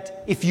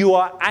that if you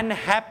are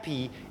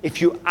unhappy,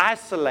 if you're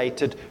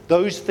isolated,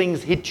 those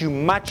things hit you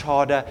much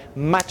harder,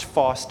 much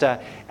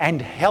faster,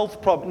 and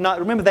health problems. Now,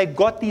 remember, they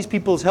got these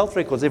people's health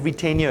records every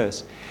 10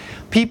 years.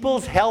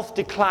 People's health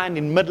declined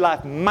in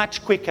midlife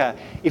much quicker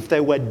if they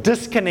were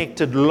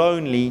disconnected,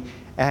 lonely,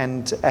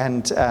 and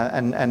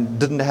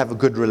didn't have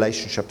good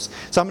relationships.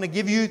 So I'm going to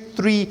give you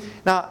 3.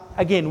 Now,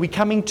 again, we're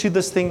coming to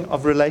this thing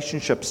of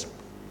relationships.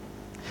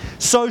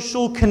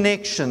 Social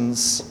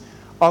connections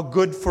are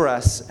good for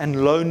us,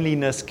 and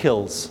loneliness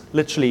kills.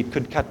 Literally, it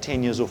could cut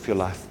 10 years off your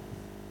life.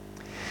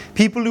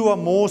 People who are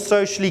more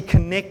socially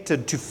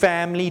connected to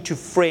family, to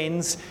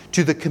friends,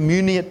 to the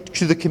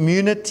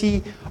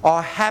community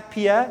are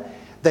happier.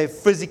 They're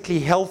physically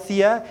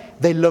healthier.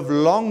 They live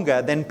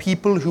longer than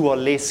people who are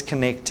less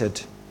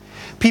connected.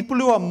 People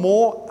who are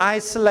more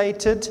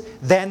isolated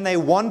than they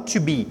want to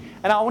be.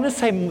 And I want to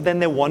say than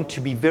they want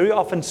to be. Very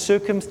often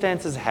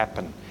circumstances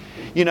happen.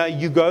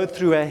 You go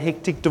through a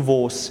hectic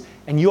divorce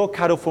and you're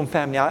cut off from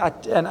family. I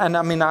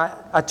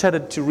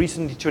chatted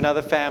recently to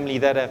another family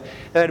that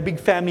had a big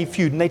family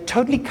feud, and they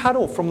totally cut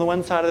off from the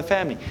one side of the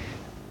family.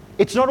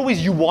 It's not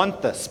always you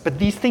want this, but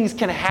these things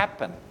can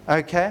happen,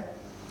 okay?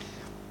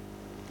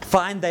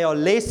 Find they are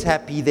less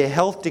happy, their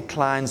health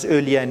declines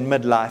earlier in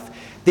midlife,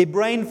 their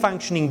brain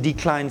functioning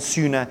declines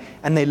sooner,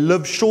 and they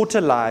live shorter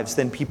lives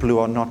than people who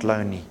are not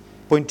lonely.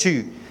 Point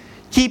 2,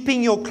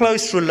 keeping your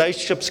close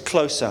relationships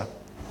closer.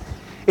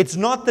 It's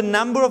not the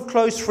number of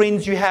close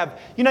friends you have.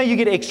 You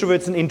get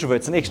extroverts and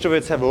introverts, and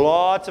extroverts have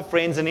lots of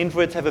friends and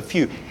introverts have a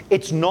few.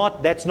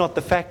 That's not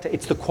the factor.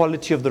 It's the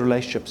quality of the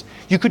relationships.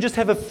 You could just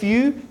have a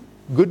few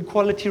good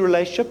quality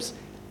relationships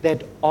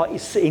that are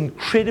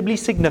incredibly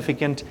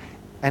significant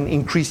and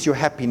increase your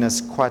happiness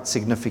quite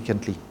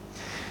significantly.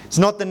 It's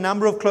not the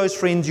number of close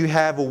friends you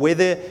have or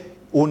whether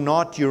or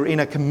not you're in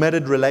a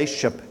committed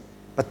relationship,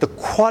 but the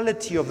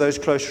quality of those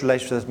close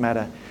relationships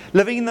matter.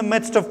 Living in the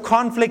midst of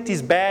conflict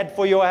is bad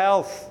for your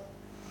health.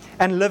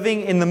 And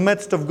living in the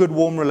midst of good,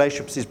 warm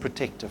relationships is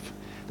protective.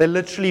 They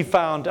literally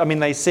found,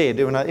 they said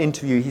in an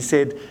interview, he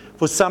said,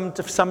 for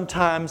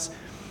sometimes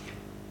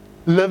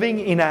living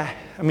in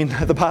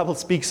the Bible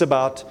speaks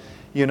about,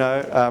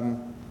 a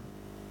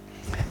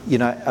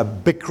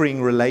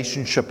bickering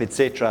relationship,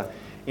 etc.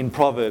 in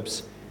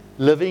Proverbs.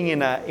 Living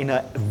in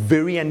a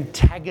very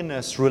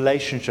antagonist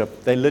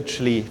relationship, they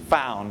literally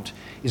found,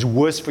 is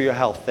worse for your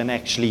health than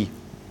actually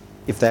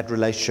if that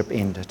relationship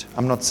ended.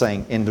 I'm not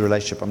saying end the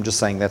relationship. I'm just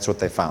saying that's what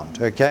they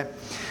found. Okay?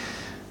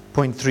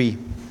 Point 3.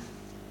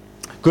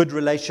 Good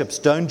relationships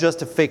don't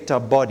just affect our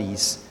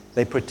bodies.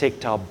 They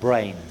protect our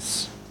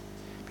brains.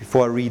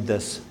 Before I read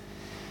this.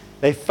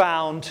 They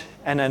found,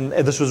 and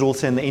this was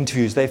also in the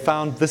interviews, they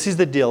found this is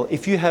the deal.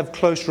 If you have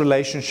close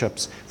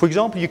relationships, for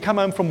example, you come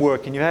home from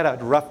work and you had a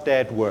rough day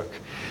at work.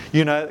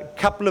 A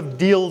couple of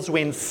deals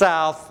went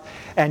south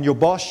and your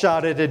boss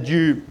shouted at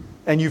you,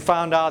 and you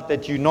found out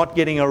that you're not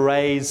getting a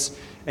raise,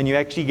 and you're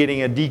actually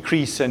getting a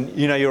decrease, and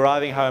you're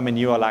arriving home and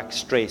you are like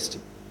stressed.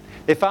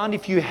 They found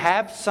if you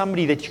have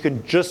somebody that you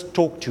can just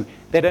talk to,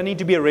 they don't need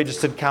to be a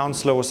registered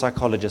counselor or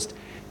psychologist,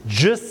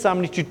 just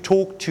somebody to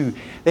talk to,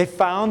 they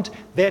found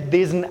that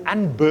there's an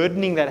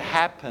unburdening that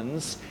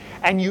happens,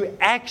 and you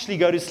actually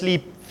go to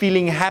sleep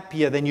feeling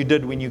happier than you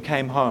did when you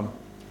came home.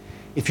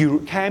 If you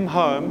came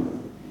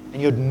home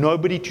and you had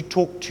nobody to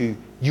talk to,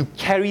 you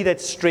carry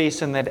that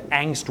stress and that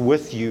angst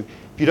with you.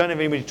 If you don't have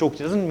anybody to talk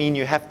to, it doesn't mean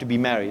you have to be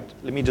married.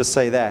 Let me just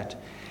say that.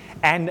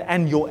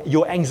 And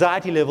your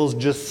anxiety levels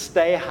just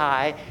stay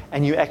high,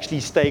 and you actually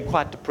stay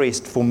quite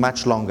depressed for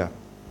much longer.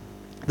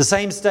 The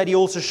same study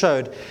also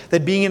showed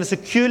that being in a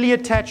securely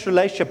attached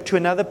relationship to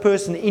another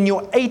person in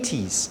your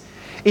 80s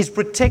is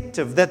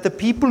protective, that the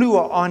people who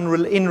are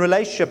in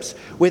relationships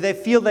where they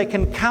feel they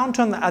can count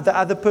on the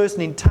other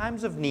person in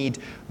times of need,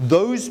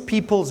 those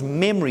people's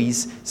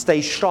memories stay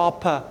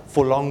sharper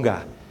for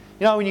longer.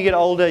 When you get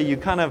older, you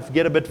kind of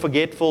get a bit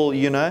forgetful,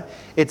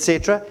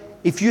 etc.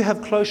 If you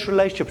have close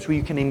relationships where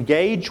you can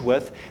engage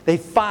with, they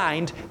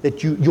find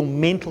that your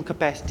mental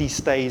capacity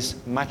stays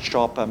much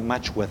sharper,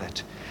 much with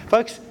it.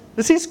 Folks,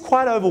 this is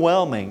quite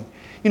overwhelming.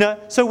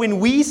 So when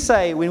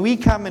we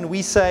come and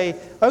we say,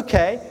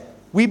 okay,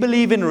 we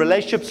believe in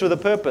relationships with a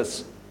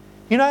purpose.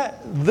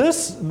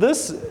 This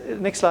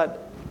next slide,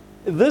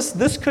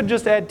 this could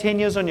just add 10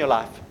 years on your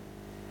life.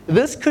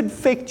 This could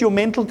affect your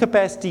mental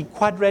capacity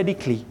quite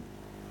radically.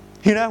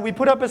 We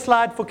put up a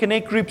slide for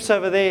connect groups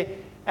over there,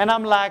 and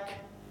I'm like,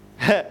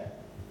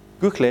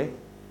 Gukle,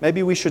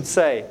 maybe we should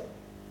say,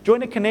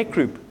 join a connect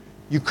group.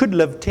 You could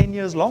live 10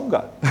 years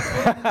longer.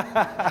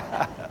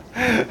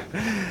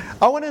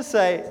 I want to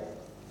say,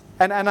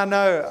 and I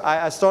know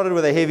I started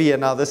with a heavier,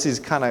 now this is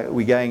kind of,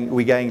 we're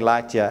going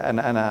light here, and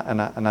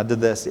I did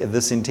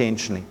this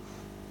intentionally.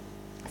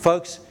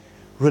 Folks,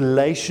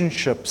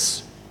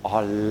 relationships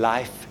are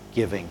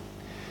life-giving.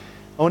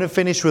 I want to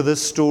finish with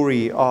this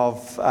story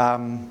of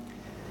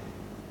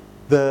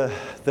the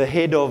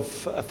head of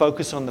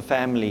Focus on the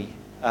Family,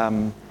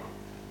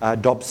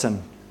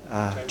 Dobson,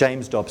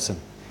 James Dobson.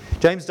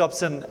 James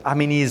Dobson,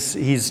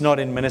 he's not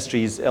in ministry,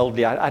 he's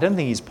elderly. I don't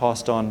think he's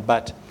passed on,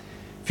 but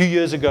a few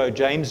years ago,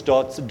 James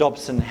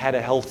Dobson had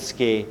a health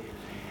scare,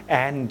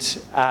 and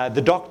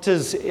the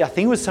doctors, I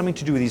think it was something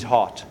to do with his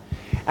heart,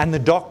 and the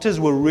doctors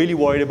were really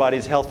worried about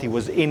his health. He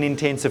was in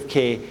intensive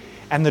care,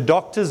 and the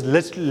doctors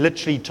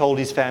literally told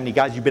his family,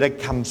 guys, you better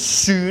come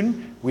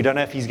soon. We don't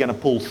know if he's going to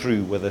pull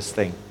through with this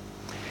thing.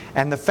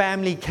 And the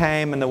family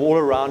came, and they were all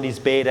around his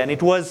bed, and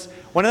it was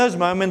one of those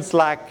moments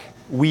like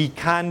we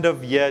kind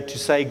of here to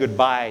say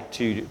goodbye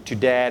to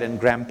dad and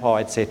grandpa,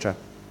 etc.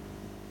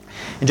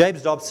 And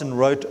James Dobson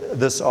wrote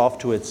this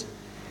afterwards.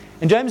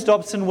 And James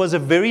Dobson was a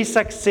very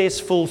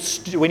successful,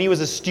 when he was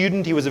a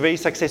student, he was a very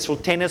successful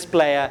tennis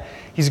player.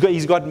 He's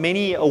got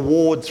many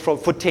awards for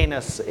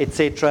tennis,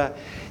 etc.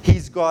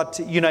 He's got,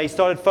 he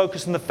started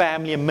Focus on the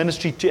Family and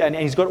ministry, and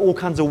he's got all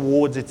kinds of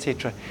awards,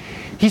 etc.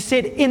 He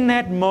said, in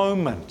that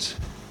moment,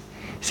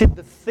 he said,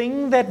 the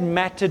thing that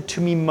mattered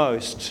to me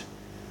most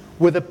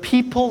were the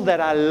people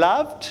that I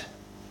loved,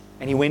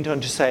 and he went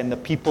on to say, and the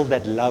people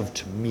that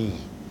loved me.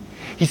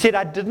 He said,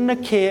 I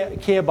didn't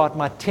care about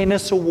my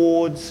tennis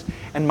awards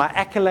and my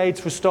accolades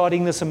for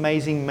starting this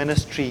amazing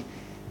ministry.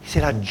 He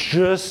said, I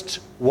just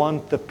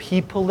want the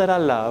people that I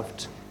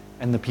loved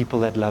and the people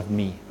that loved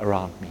me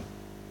around me.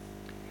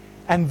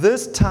 And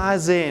this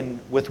ties in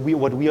with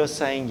what we are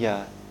saying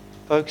here.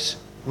 Folks,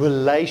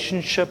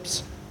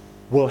 relationships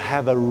will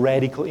have a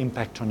radical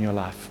impact on your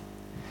life.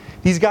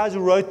 These guys who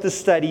wrote this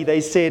study,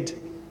 they said,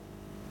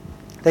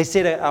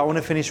 I want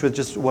to finish with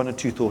just one or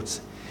two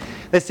thoughts.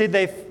 They said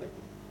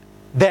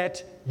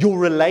that your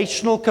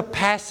relational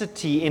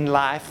capacity in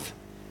life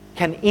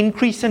can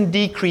increase and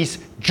decrease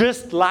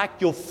just like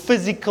your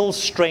physical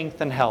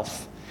strength and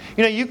health.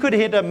 You could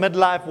hit a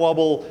midlife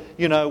wobble,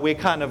 where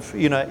kind of,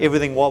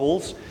 everything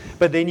wobbles,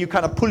 but then you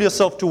kind of pull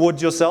yourself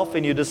towards yourself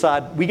and you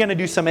decide, we're going to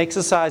do some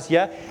exercise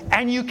here,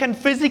 and you can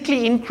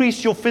physically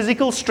increase your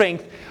physical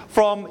strength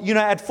from,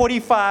 at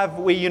 45,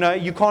 where,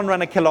 you can't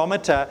run a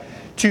kilometer,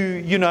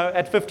 to,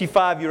 at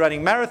 55, you're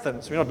running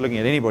marathons. We're not looking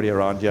at anybody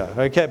around here,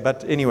 okay?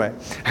 But anyway,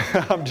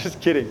 I'm just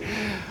kidding.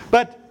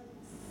 But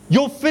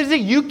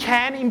you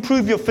can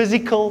improve your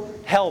physical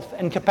health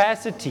and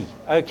capacity,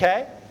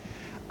 okay?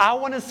 I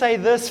want to say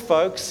this,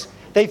 folks.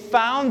 They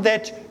found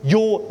that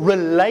your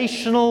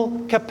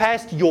relational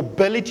capacity, your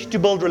ability to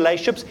build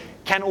relationships,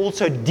 can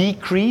also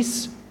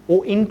decrease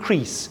or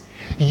increase.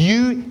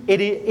 It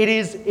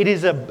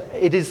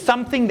is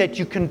something that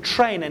you can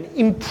train and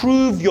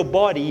improve your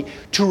body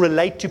to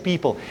relate to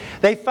people.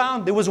 They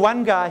found there was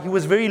one guy, he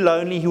was very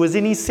lonely. He was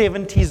in his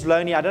 70s,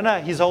 lonely. I don't know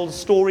his whole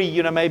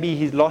story. Maybe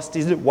he lost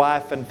his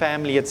wife and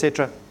family,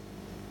 etc.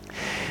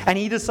 And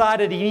he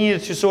decided he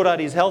needed to sort out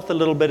his health a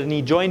little bit, and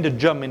he joined a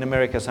gym in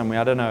America somewhere.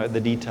 I don't know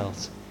the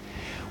details.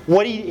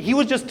 He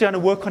was just trying to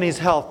work on his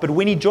health, but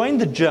when he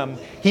joined the gym,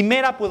 he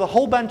met up with a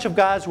whole bunch of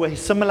guys who were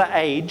his similar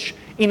age,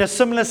 in a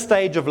similar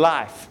stage of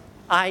life,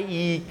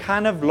 i.e.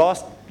 kind of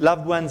lost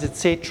loved ones,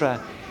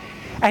 etc.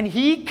 And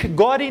he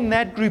got in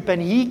that group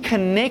and he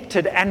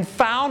connected and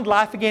found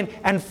life again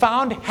and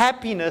found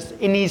happiness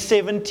in his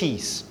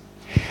 70s.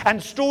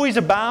 And stories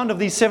abound of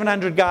these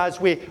 700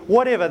 guys where,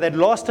 whatever, they'd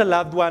lost a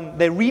loved one,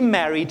 they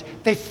remarried,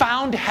 they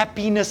found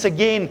happiness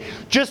again.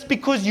 Just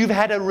because you've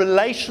had a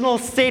relational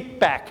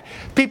setback,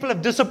 people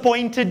have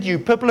disappointed you,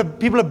 people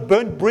have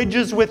burnt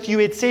bridges with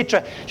you,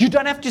 etc. You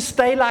don't have to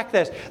stay like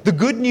that. The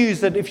good news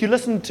that if you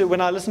listen to,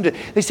 when I listened to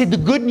it, they said the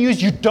good news,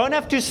 you don't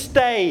have to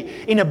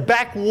stay in a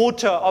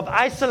backwater of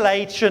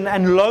isolation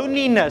and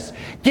loneliness.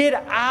 Get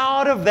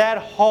out of that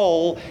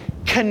hole.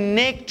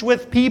 Connect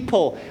with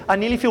people. I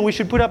nearly feel we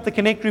should put up the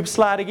connect group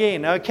slide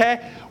again,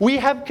 okay? We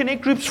have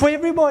connect groups for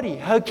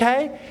everybody,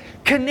 okay?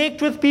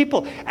 Connect with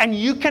people. And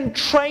you can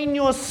train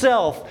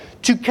yourself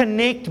to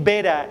connect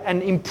better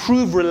and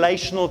improve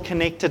relational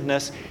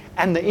connectedness.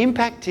 And the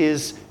impact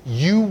is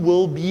you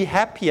will be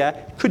happier.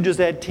 Could just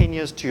add 10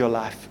 years to your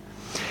life.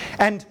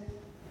 And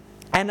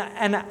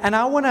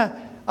I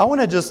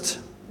want to just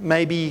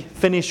maybe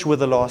finish with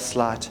the last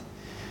slide.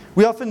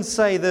 We often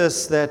say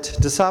this, that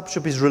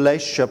discipleship is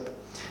relationship.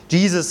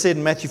 Jesus said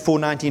in Matthew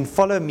 4:19,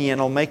 follow me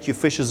and I'll make you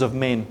fishers of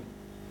men.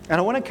 And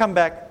I want to come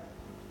back,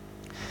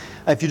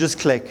 if you just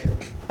click.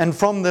 And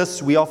from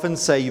this, we often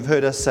say, you've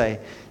heard us say,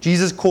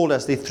 Jesus called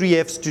us, there are 3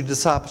 F's to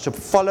discipleship.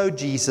 Follow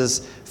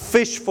Jesus,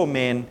 fish for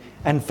men,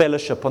 and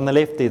fellowship. On the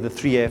left there, the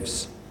 3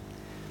 F's.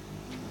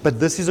 But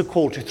this is a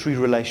call to 3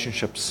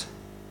 relationships.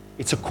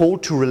 It's a call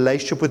to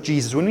relationship with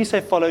Jesus. When we say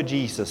follow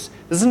Jesus,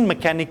 this isn't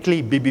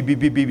mechanically, beep, beep, beep,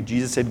 beep, beep,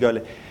 Jesus said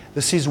go.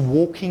 This is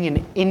walking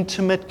in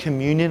intimate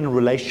communion and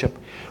relationship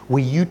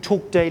where you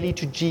talk daily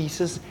to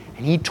Jesus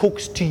and He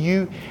talks to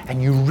you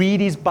and you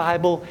read His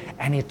Bible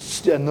and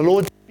the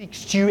Lord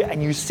speaks to you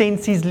and you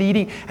sense His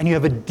leading and you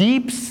have a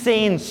deep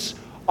sense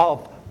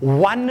of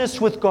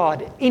oneness with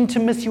God,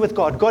 intimacy with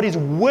God. God is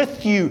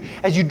with you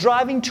as you're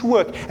driving to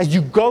work, as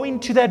you go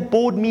into that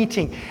board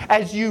meeting,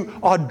 as you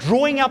are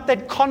drawing up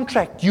that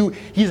contract.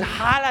 He's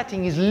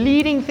highlighting, He's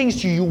leading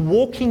things to you. You're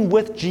walking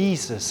with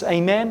Jesus.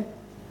 Amen?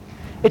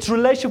 It's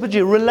relationship with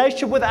you,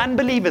 relationship with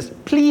unbelievers.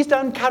 Please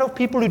don't cut off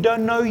people who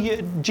don't know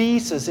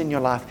Jesus in your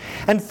life.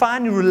 And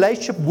find a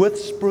relationship with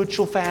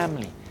spiritual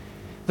family.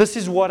 This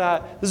is what I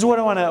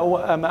want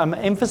to, I'm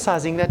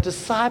emphasizing, that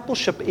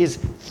discipleship is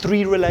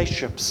 3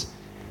 relationships.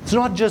 It's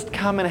not just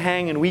come and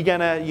hang and we're going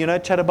to,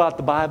 chat about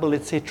the Bible,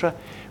 etc.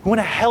 We want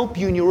to help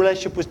you in your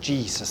relationship with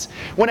Jesus.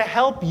 We want to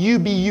help you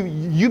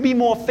be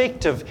more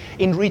effective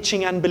in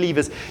reaching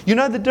unbelievers. You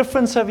know the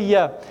difference over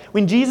here?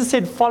 When Jesus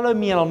said, follow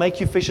me and I'll make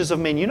you fishers of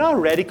men, you know how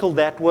radical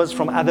that was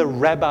from other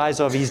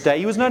rabbis of his day?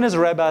 He was known as a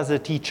rabbi, as a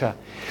teacher.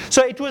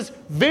 So it was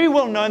very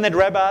well known that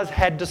rabbis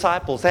had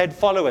disciples, they had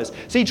followers.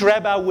 So each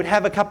rabbi would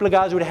have a couple of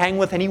guys he would hang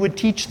with and he would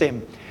teach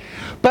them.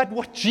 But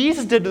what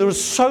Jesus did that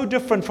was so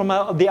different from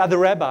the other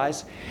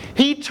rabbis,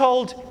 He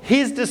told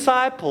His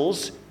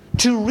disciples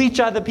to reach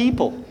other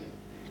people.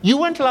 You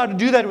weren't allowed to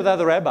do that with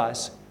other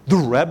rabbis. The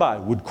rabbi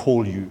would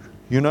call you,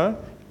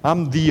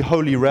 I'm the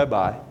holy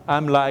rabbi.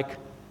 I'm like,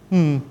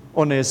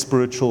 on a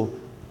spiritual,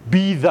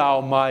 be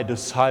thou my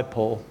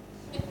disciple.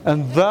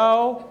 And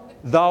thou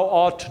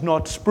art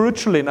not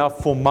spiritual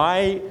enough for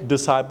my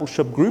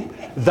discipleship group.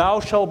 Thou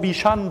shalt be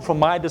shunned from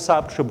my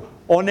discipleship.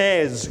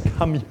 Onez,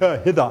 come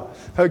hither.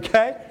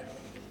 Okay?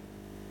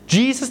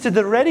 Jesus did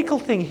the radical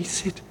thing. He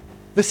said,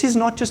 this is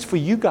not just for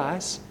you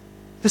guys.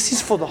 This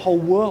is for the whole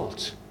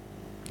world.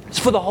 It's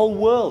for the whole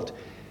world.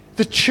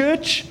 The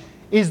church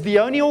is the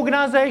only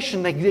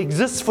organization that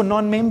exists for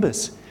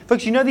non-members.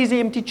 Folks, you know these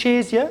empty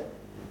chairs here?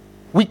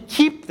 We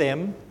keep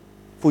them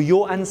for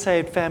your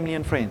unsaved family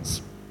and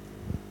friends.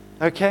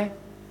 Okay?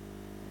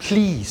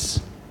 Please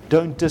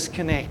don't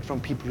disconnect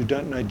from people who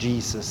don't know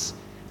Jesus.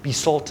 Be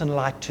salt and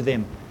light to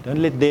them. Don't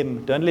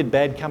let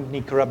bad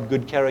company corrupt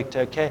good character,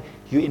 okay?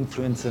 You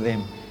influence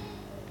them.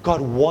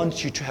 God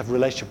wants you to have a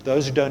relationship.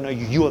 Those who don't know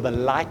you, you are the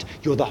light,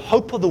 you're the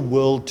hope of the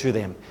world to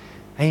them.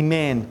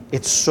 Amen.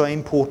 It's so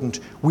important.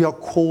 We are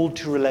called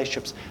to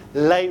relationships.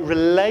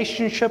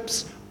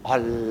 Relationships are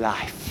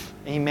life.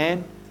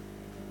 Amen.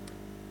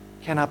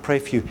 Can I pray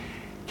for you?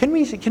 Can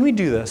we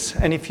do this?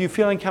 And if you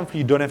feel uncomfortable,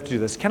 you don't have to do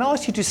this. Can I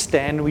ask you to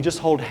stand and we just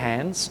hold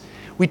hands?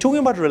 We're talking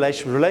about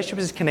relationship. Relationship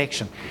is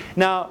connection.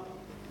 Now,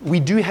 we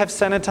do have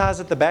sanitizer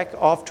at the back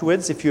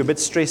afterwards if you're a bit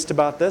stressed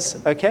about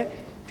this, okay?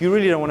 If you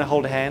really don't want to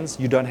hold hands,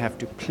 you don't have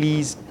to.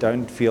 Please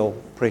don't feel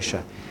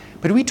pressure.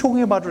 But we're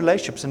talking about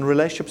relationships, and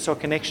relationships are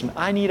connection.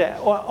 I need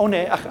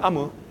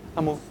Amu,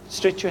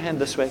 stretch your hand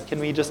this way. Can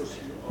we just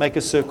make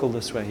a circle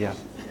this way? Yeah.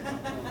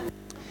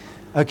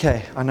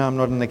 Okay, I know I'm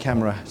not in the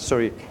camera.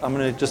 Sorry, I'm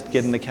going to just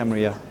get in the camera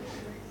here.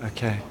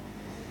 Okay.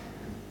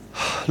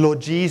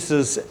 Lord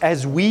Jesus,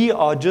 as we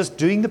are just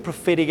doing the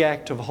prophetic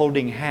act of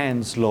holding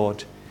hands,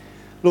 Lord,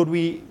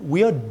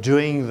 we are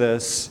doing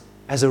this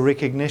as a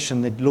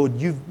recognition that, Lord,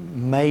 you've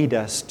made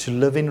us to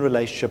live in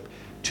relationship,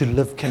 to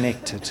live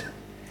connected.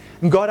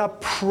 And God, I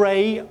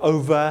pray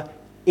over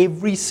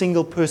every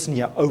single person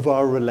here over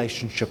our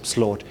relationships,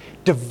 Lord.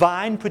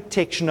 Divine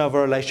protection over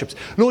our relationships.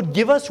 Lord,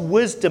 give us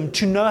wisdom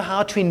to know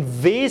how to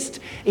invest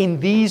in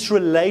these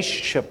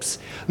relationships.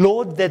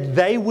 Lord, that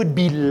they would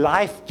be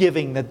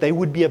life-giving, that they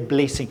would be a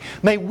blessing.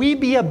 May we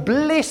be a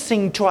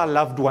blessing to our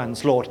loved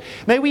ones, Lord.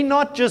 May we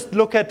not just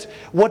look at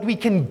what we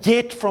can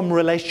get from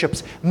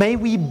relationships. May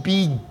we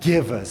be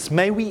givers.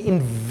 May we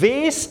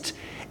invest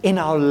in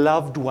our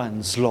loved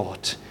ones,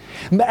 Lord.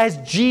 As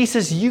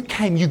Jesus, you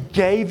came, you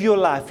gave your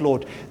life,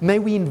 Lord. May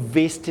we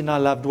invest in our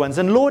loved ones.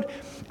 And Lord,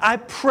 I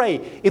pray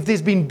if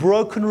there's been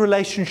broken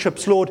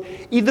relationships, Lord,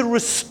 either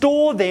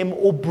restore them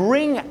or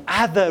bring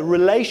other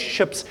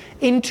relationships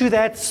into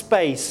that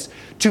space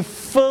to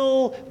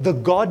fill the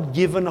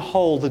God-given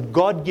hole, the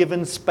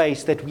God-given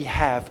space that we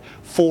have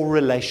for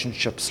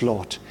relationships,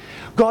 Lord.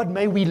 God,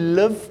 may we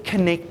live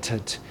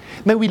connected.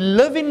 May we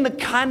live in the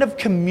kind of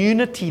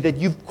community that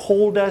you've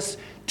called us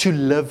to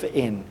live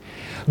in.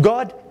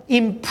 God,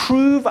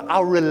 improve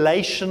our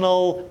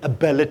relational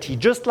ability.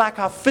 Just like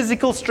our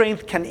physical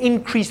strength can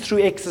increase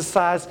through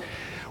exercise,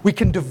 we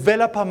can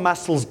develop our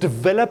muscles,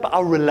 develop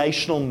our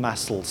relational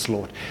muscles,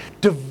 Lord.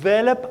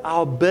 Develop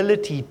our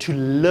ability to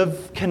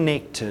live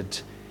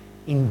connected.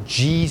 In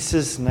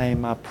Jesus'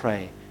 name I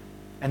pray.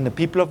 And the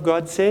people of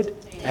God said,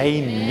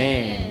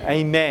 Amen.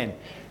 Amen.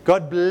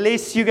 God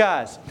bless you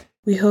guys.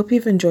 We hope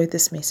you've enjoyed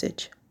this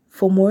message.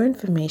 For more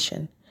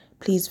information,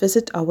 please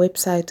visit our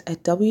website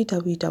at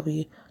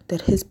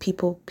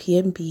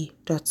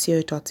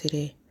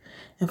www.hispeoplepmb.co.za.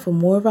 And for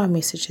more of our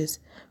messages,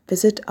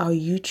 visit our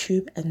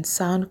YouTube and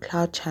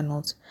SoundCloud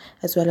channels,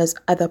 as well as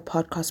other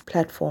podcast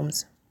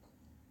platforms.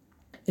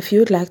 If you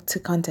would like to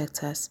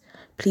contact us,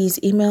 please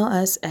email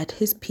us at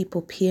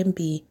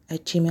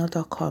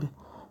hispeoplepmb@gmail.com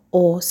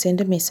or send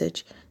a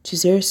message to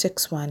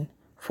 061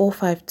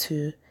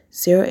 452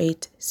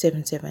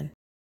 0877.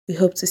 We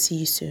hope to see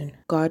you soon.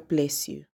 God bless you.